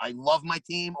 I love my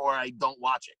team or I don't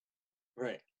watch it.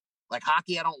 Right. Like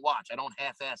hockey, I don't watch. I don't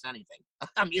half-ass anything.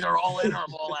 I'm either all in or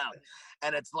I'm all out.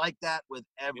 And it's like that with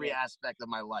every aspect of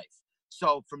my life.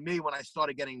 So for me, when I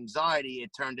started getting anxiety,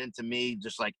 it turned into me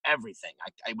just like everything.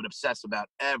 I would obsess about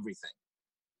everything.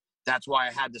 That's why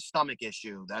I had the stomach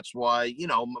issue. That's why, you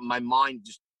know, my mind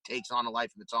just takes on a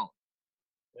life of its own.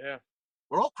 Yeah.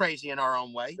 We're all crazy in our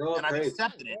own way, and I've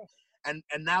accepted it. And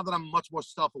now that I'm much more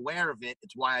self-aware of it,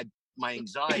 it's why my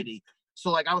anxiety.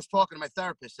 So like I was talking to my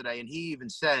therapist today, and he even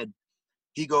said,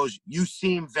 he goes, "You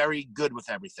seem very good with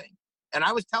everything." And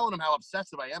I was telling him how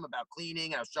obsessive I am about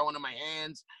cleaning. I was showing him my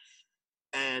hands.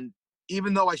 And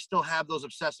even though I still have those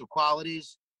obsessive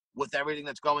qualities with everything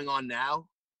that's going on now,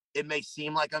 it may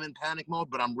seem like I'm in panic mode,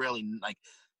 but I'm really like,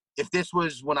 if this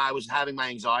was when I was having my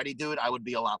anxiety, dude, I would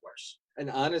be a lot worse. And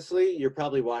honestly, you're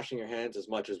probably washing your hands as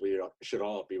much as we should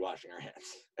all be washing our hands.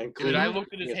 And Dude, I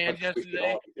looked at his hands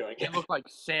yesterday. It looked like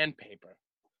sandpaper.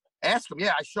 Ask him.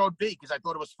 Yeah, I showed B because I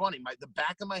thought it was funny. The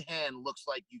back of my hand looks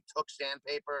like you took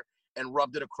sandpaper and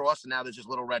rubbed it across, and now there's just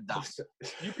little red dots.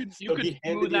 You could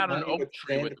smooth out an oak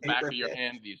tree with the back of your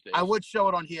hand these days. I would show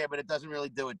it on here, but it doesn't really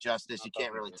do it justice. You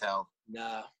can't really tell.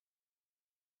 Nah.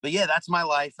 But yeah, that's my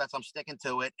life. I'm sticking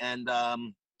to it. And,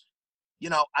 you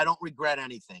know, I don't regret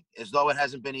anything, as though it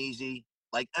hasn't been easy.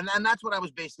 Like, and that's what I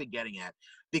was basically getting at.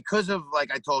 Because of,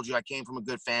 like I told you, I came from a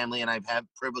good family and I've had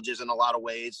privileges in a lot of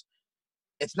ways.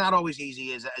 It's not always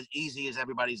as easy as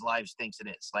everybody's lives thinks it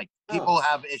is. Like, people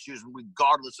have issues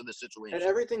regardless of the situation. And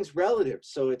everything's relative.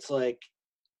 So it's like,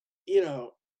 you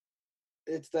know,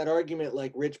 it's that argument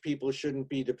like rich people shouldn't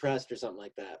be depressed or something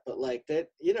like that. But like that,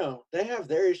 you know, they have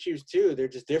their issues too. They're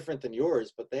just different than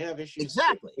yours, but they have issues.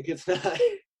 Exactly. Like it's not.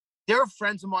 There are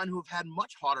friends of mine who have had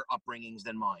much harder upbringings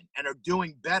than mine and are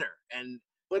doing better.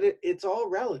 But it's all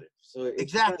relative. So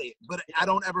exactly. But I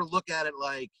don't ever look at it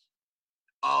like,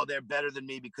 oh, they're better than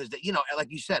me because they, you know,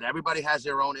 like you said, everybody has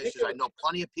their own issues. I know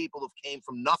plenty of people who came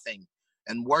from nothing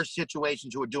and worse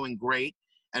situations who are doing great,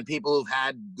 and people who've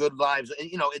had good lives.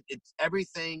 You know, it's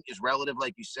everything is relative,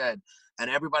 like you said, and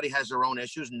everybody has their own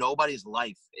issues. Nobody's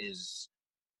life is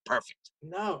perfect.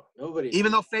 No, nobody.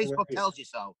 Even though Facebook tells you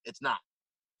so, it's not.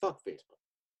 Fuck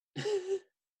Facebook.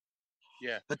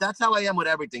 Yeah. But that's how I am with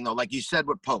everything, though. Like you said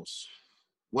with posts.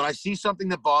 When I see something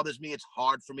that bothers me, it's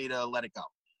hard for me to let it go.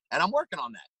 And I'm working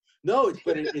on that. No,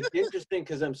 but it's interesting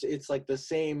because it's like the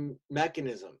same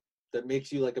mechanism that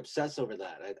makes you like obsess over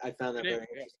that. I found that very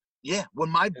interesting. Yeah. When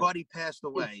my buddy passed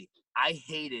away, I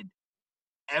hated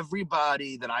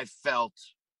everybody that I felt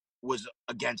was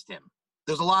against him.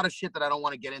 There's a lot of shit that I don't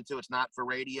want to get into. It's not for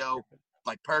radio,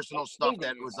 like personal stuff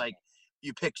that was like,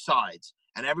 you pick sides.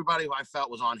 And everybody who I felt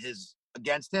was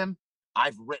against him,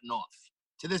 I've written off.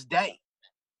 To this day,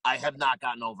 I have not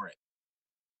gotten over it.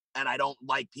 And I don't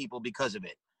like people because of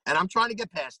it. And I'm trying to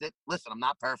get past it. Listen, I'm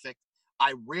not perfect.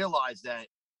 I realize that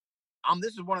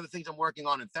this is one of the things I'm working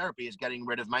on in therapy is getting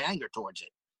rid of my anger towards it.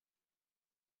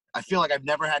 I feel like I've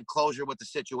never had closure with the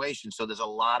situation. So there's a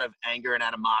lot of anger and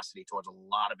animosity towards a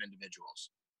lot of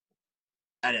individuals.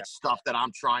 And it's stuff that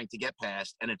I'm trying to get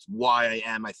past. And it's why I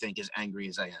am, I think, as angry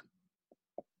as I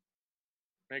am.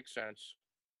 Makes sense.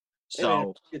 So hey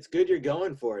man, it's good you're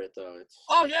going for it, though.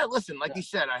 Oh, yeah, listen, like you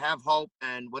said, I have hope.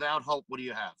 And without hope, what do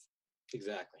you have?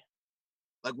 Exactly.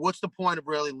 Like, what's the point of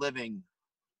really living?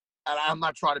 And I'm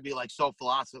not trying to be like so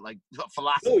philosophizer.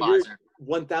 No, you're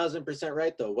 1,000%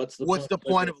 right, though. What's the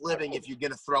point of living if you're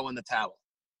going to throw in the towel?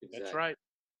 Exactly. That's right.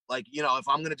 Like, you know, if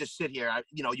I'm going to just sit here,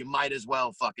 you might as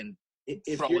well fucking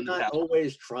if throw you're in the not towel.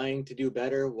 always trying to do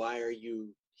better, why are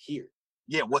you here?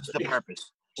 Yeah, what's the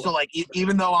purpose? So like,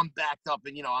 even though I'm backed up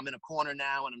and, I'm in a corner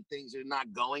now and things are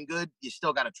not going good, you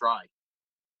still got to try.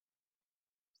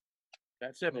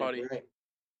 That's it, buddy. Right.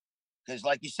 Because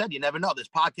like you said, you never know. This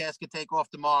podcast could take off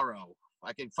tomorrow.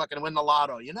 I could fucking win the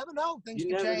lotto. You never know. Things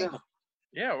can change. Know.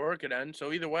 Yeah, or it could end.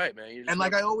 So either way, man. And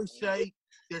like I always say,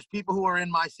 there's people who are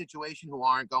in my situation who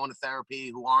aren't going to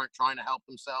therapy, who aren't trying to help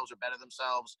themselves or better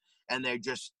themselves. And they're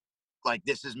just like,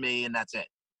 this is me and that's it.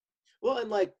 Well, and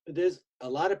like there's a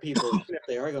lot of people, even if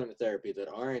they are going to therapy, that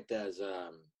aren't as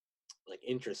like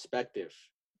introspective,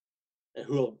 and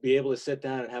who will be able to sit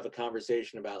down and have a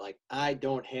conversation about like, I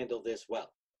don't handle this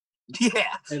well.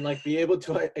 Yeah. And like be able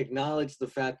to acknowledge the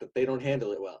fact that they don't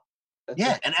handle it well.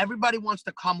 Yeah, and everybody wants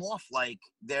to come off like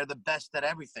they're the best at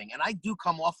everything. And I do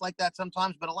come off like that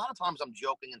sometimes, but a lot of times I'm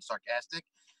joking and sarcastic.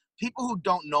 People who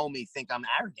don't know me think I'm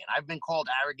arrogant. I've been called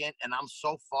arrogant, and I'm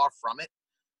so far from it.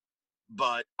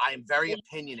 But I am very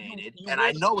opinionated, and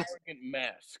I know it's... arrogant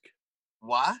mask.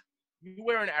 What? You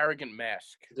wear an arrogant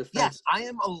mask. Yes, I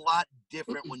am a lot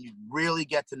different when you really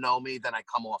get to know me than I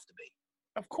come off to be.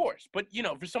 Of course. But,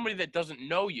 for somebody that doesn't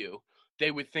know you,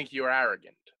 they would think you're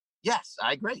arrogant. Yes,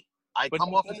 I agree. I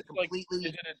come off as a completely... Is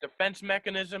it a defense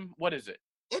mechanism? What is it?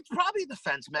 It's probably a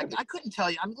defense mechanism. I couldn't tell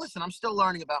you. Listen, I'm still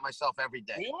learning about myself every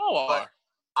day. We all are. But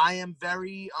I am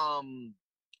very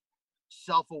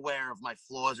self-aware of my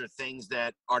flaws or things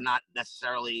that are not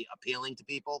necessarily appealing to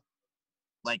people.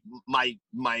 Like my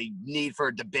need for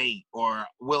a debate or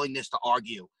willingness to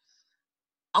argue.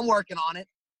 I'm working on it.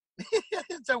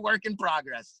 It's a work in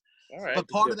progress. All right. But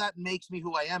part of that makes me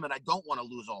who I am, and I don't want to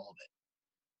lose all of it.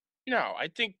 No, I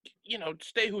think,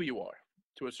 stay who you are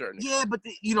to a certain extent. Yeah, but,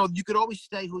 you could always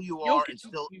stay who you are and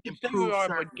still improve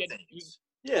certain things.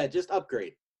 Yeah, just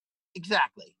upgrade.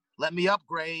 Exactly. Let me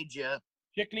upgrade you.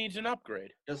 Chick needs an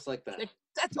upgrade. Just like that.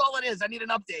 That's all it is. I need an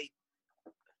update.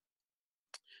 Do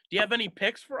you have any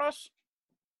picks for us?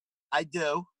 I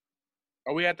do.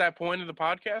 Are we at that point of the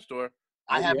podcast, or?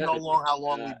 I have how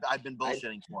long I've been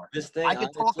bullshitting for. This thing, I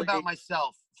could talk about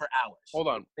myself for hours. Hold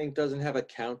on. Thing doesn't have a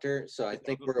counter, so I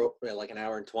think we're like an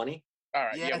hour and 20. All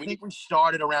right. Yeah, I think we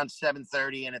started around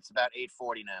 7:30, and it's about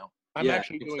 8:40 now. I'm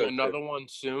actually doing another one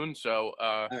soon, so.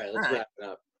 All right, let's wrap it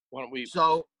up. Why don't we?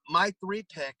 So my 3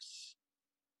 picks.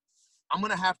 I'm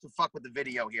gonna have to fuck with the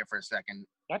video here for a second.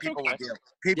 That's People okay.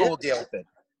 will deal with it.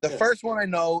 The first one I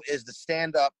know is the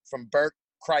stand-up from Bert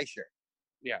Kreischer.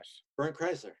 Yes. Bernd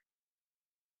Kreischer.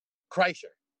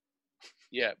 Kreischer.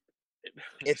 Yeah.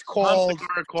 It's called.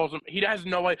 Calls him. He has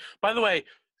no idea. By the way,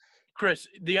 Chris,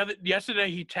 yesterday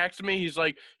he texted me. He's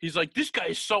like, this guy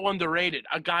is so underrated.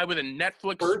 A guy with a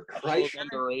Netflix. Bert Kreischer.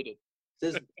 Underrated.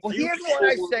 Well, here's what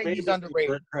I say he's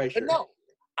underrated. But no,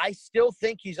 I still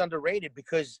think he's underrated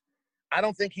because I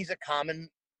don't think he's a common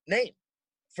name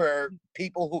for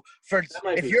people who.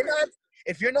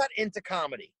 If you're not into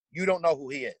comedy, you don't know who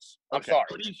he is. I'm sorry.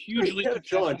 But he's hugely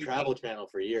successful on Travel Channel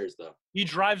for years, though. He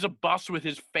drives a bus with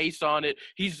his face on it.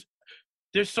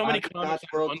 There's so many comics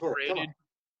that are underrated.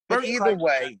 But either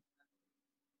way,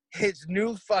 his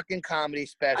new fucking comedy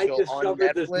special on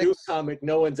Netflix. This new comic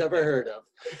no one's ever heard of.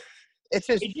 It's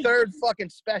his third fucking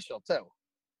special too.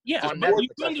 Yeah, but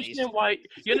you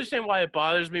understand why it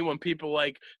bothers me when people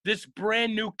like this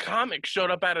brand new comic showed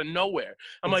up out of nowhere.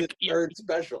 I'm like, third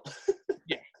special.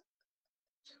 Yeah.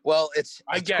 Well, it's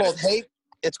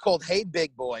called Hey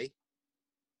Big Boy.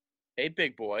 Hey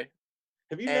Big Boy.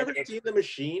 Have you never seen The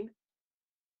Machine?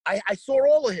 I saw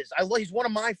all of his. He's one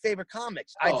of my favorite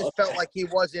comics. I just felt like he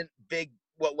wasn't big.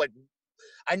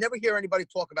 I never hear anybody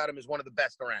talk about him as one of the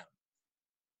best around.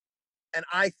 And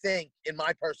I think, in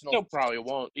my personal, still probably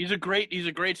won't. He's a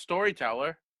great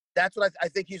storyteller. That's what I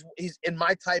think. He's in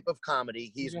my type of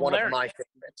comedy. He's one of my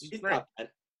favorites. He's great.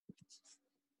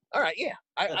 All right, yeah,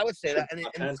 I would say that.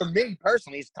 And for me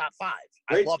personally, he's top 5.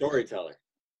 Great I love storyteller.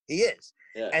 He is.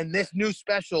 Yeah. And this new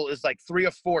special is like 3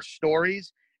 or 4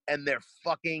 stories, and they're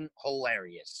fucking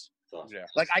hilarious. Awesome. Yeah.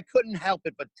 Like, I couldn't help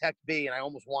it but text B, and I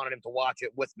almost wanted him to watch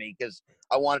it with me because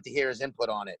I wanted to hear his input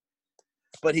on it.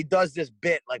 But he does this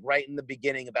bit, like, right in the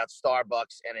beginning about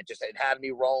Starbucks, and it had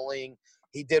me rolling.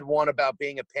 He did one about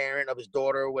being a parent of his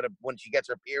daughter when she gets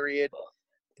her period.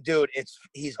 Dude,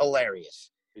 he's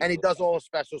hilarious. And he does all his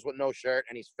specials with no shirt,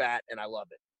 and he's fat, and I love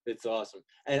it. It's awesome.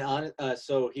 And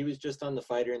so he was just on The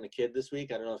Fighter and the Kid this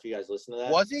week. I don't know if you guys listened to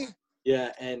that. Was he?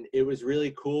 Yeah, and it was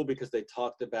really cool because they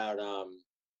talked about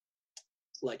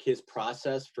like his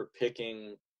process for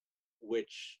picking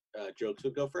which jokes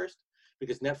would go first.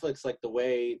 Because Netflix, like the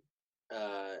way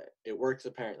it works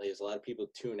apparently is a lot of people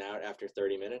tune out after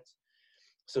 30 minutes.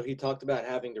 So he talked about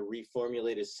having to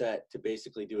reformulate his set to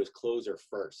basically do his closer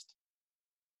first.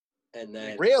 And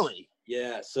then Really?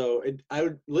 Yeah, so I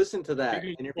would listen to that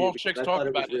Because interview all because chicks I talk thought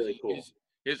it was about really cool.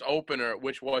 his opener,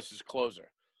 which was his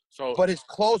closer. So But his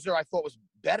closer, I thought, was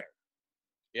better.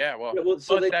 yeah, well, Yeah, well,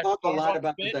 so but they that talk a lot Starbucks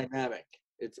about the bit, dynamic.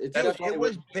 It's Dude, definitely it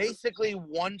was basically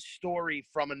one story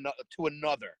from another to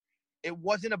another. It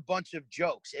wasn't a bunch of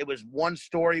jokes. It was one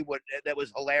story that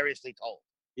was hilariously told.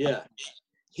 yeah.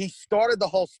 He started the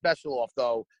whole special off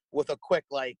though with a quick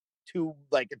a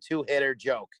two-hitter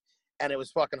joke, and it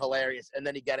was fucking hilarious. And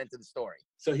then he got into the story.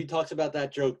 So he talks about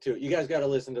that joke too. You guys got to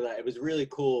listen to that. It was really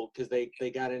cool because they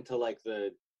got into like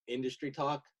the industry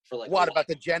talk for like What about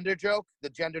the gender joke, the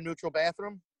gender-neutral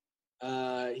bathroom?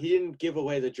 He didn't give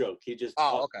away the joke. He just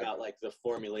talked okay. about like the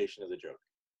formulation of the joke.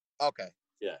 Okay.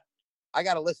 Yeah. I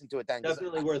got to listen to it then.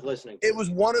 Definitely worth listening to. It was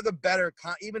one of the better,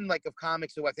 even like of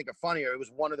comics who I think are funnier. It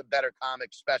was one of the better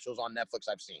comic specials on Netflix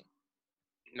I've seen.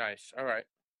 nice. All right.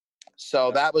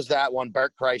 So that was that one,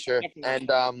 Bert Kreischer. And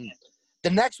the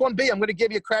next one, B, I'm going to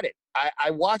give you credit.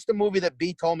 I watched a movie that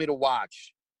B told me to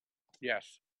watch,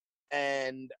 Yes.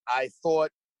 and I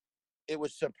thought it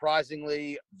was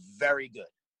surprisingly very good.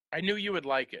 I knew you would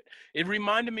like it. It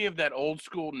reminded me of that old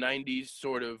school '90s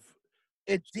sort of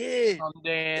It did.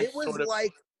 Sundance, It was sort of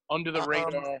like under the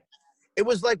radar. it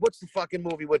was like, what's the fucking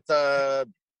movie with where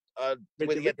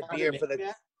they get the beer for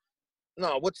the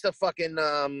what's the fucking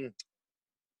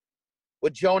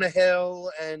with Jonah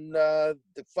Hill and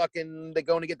they're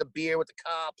going to get the beer with the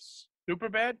cops.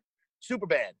 Superbad?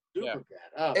 Superbad. Yeah. Superbad.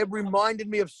 Oh. It reminded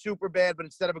me of Superbad, but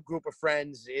instead of a group of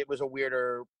friends, it was a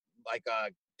weirder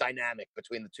dynamic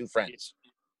between the two friends.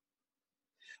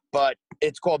 But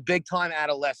it's called Big Time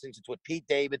Adolescence. It's with Pete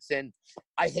Davidson.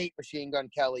 I hate Machine Gun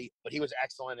Kelly, but he was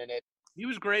excellent in it. He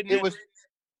was great in it.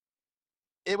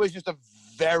 It was just a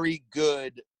very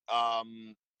good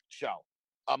show,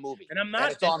 a movie. And I'm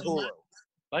not. It's on Hulu.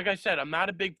 Like I said, I'm not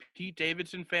a big Pete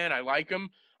Davidson fan. I like him.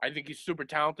 I think he's super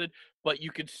talented. But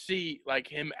you could see like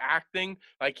him acting,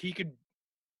 like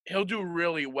he'll do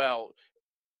really well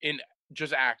in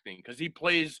just acting because he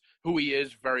plays who he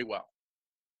is very well.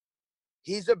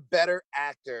 He's a better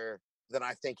actor than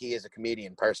I think he is a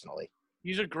comedian, personally.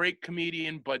 He's a great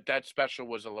comedian, but that special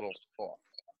was a little off.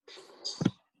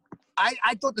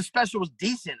 I thought the special was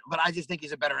decent, but I just think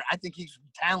he's I think he's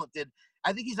talented.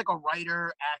 I think he's like a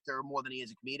writer, actor more than he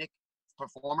is a comedic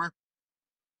performer.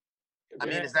 I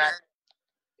mean, is that?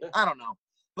 I don't know.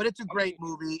 But it's a great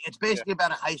movie. It's basically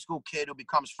about a high school kid who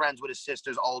becomes friends with his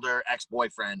sister's older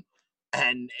ex-boyfriend.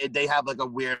 And they have like a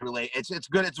weird relation. It's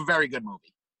good. It's a very good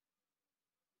movie.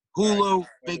 Hulu,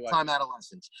 Big Time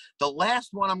Adolescence. The last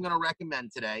one I'm going to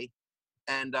recommend today,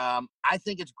 and I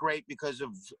think it's great because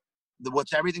of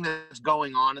everything that's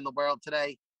going on in the world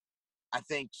today. I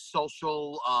think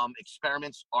social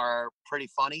experiments are pretty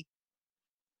funny.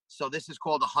 So this is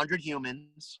called 100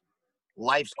 Humans,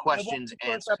 Life's Questions I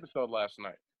watched the first episode last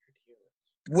night.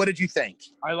 What did you think?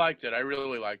 I liked it. I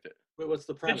really liked it. Wait, what's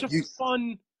the premise?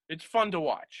 It's fun to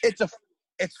watch.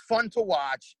 It's fun to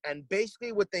watch, and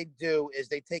basically what they do is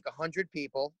they take 100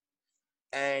 people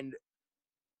and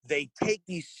they take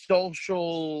these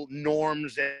social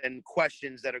norms and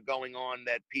questions that are going on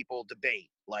that people debate,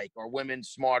 like, are women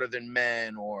smarter than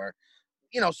men, or,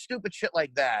 stupid shit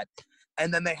like that.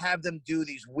 And then they have them do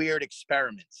these weird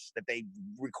experiments that they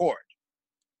record.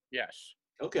 Yes.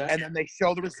 Okay. And then they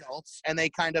show the results, and they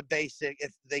kind of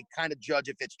judge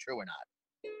if it's true or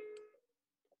not.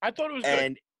 I thought it was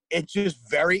And good. It's just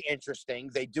very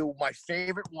interesting. My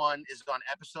favorite one is on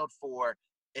episode 4.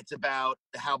 It's about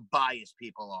how biased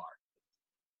people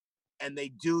are. And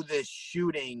they do this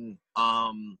shooting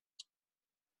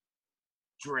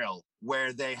drill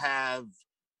where they have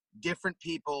different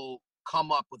people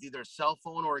come up with either a cell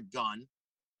phone or a gun,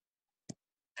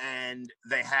 and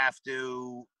they have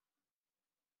to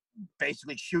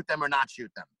basically shoot them or not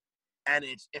shoot them. And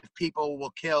it's if people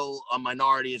will kill a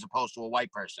minority as opposed to a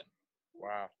white person.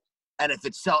 Wow. And if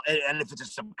it's a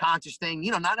subconscious thing,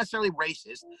 not necessarily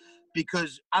racist,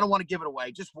 because I don't want to give it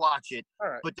away. Just watch it. All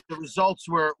right. But the results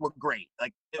were great.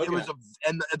 Like it was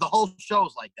the whole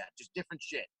show's like that, just different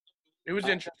shit. It was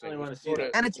interesting. Want to see that.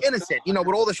 And it's innocent, with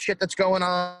all the shit that's going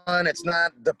on. It's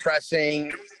not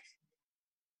depressing.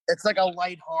 It's like a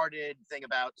lighthearted thing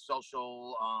about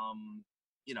social,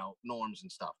 norms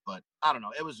and stuff. But I don't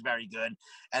know. It was very good.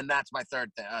 And that's my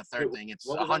third thing. It's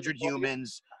 100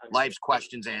 Humans, Life's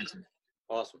Questions Answered.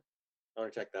 Awesome. I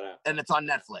want to check that out. And it's on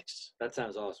Netflix. That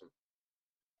sounds awesome.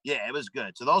 Yeah, it was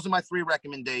good. So those are my 3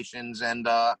 recommendations. And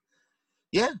I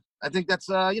think that's,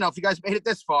 if you guys made it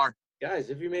this far. Guys,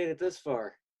 if you made it this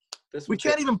far. We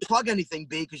can't even plug anything,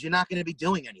 B, because you're not going to be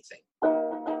doing anything.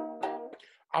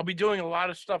 I'll be doing a lot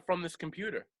of stuff from this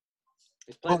computer.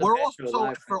 He's playing But the we're Banjo also,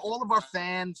 live. for all of our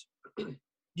fans,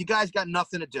 you guys got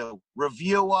nothing to do.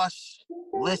 Review us,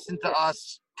 listen to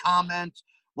us, comment.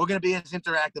 We're going to be as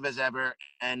interactive as ever,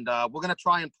 and we're going to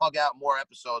try and plug out more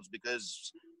episodes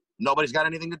because nobody's got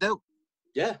anything to do.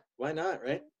 Yeah, why not,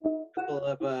 right? Couple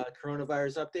of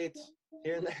coronavirus updates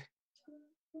here and there.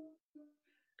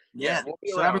 Yeah. we'll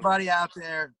be So around. everybody out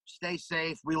there, stay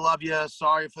safe. We love you.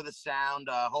 Sorry for the sound.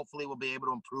 Hopefully we'll be able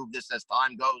to improve this as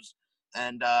time goes.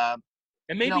 And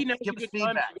maybe now's give a us good time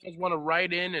feedback. if you guys want to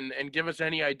write in and give us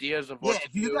any ideas of what Yeah, to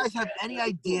if you do. guys have any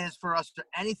ideas for us or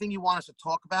anything you want us to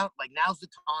talk about, like now's the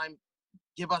time.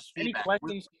 Give us Any feedback.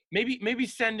 questions? Maybe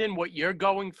send in what you're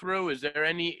going through. Is there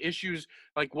any issues?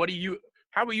 Like,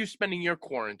 how are you spending your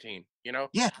quarantine? You know?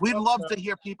 Yeah, we'd love to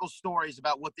hear people's stories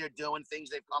about what they're doing, things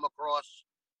they've come across,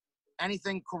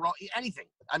 anything.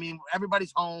 I mean,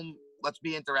 everybody's home. Let's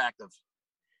be interactive.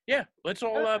 Yeah, let's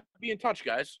all be in touch,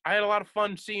 guys. I had a lot of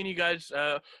fun seeing you guys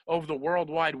over the World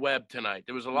Wide Web tonight.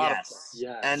 There was a lot of fun.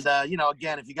 Yes. And,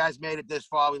 again, if you guys made it this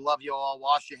far, we love you all.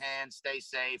 Wash your hands. Stay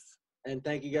safe. And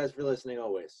thank you guys for listening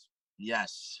always.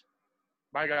 Yes.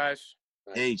 Bye, guys.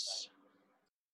 Bye. Peace.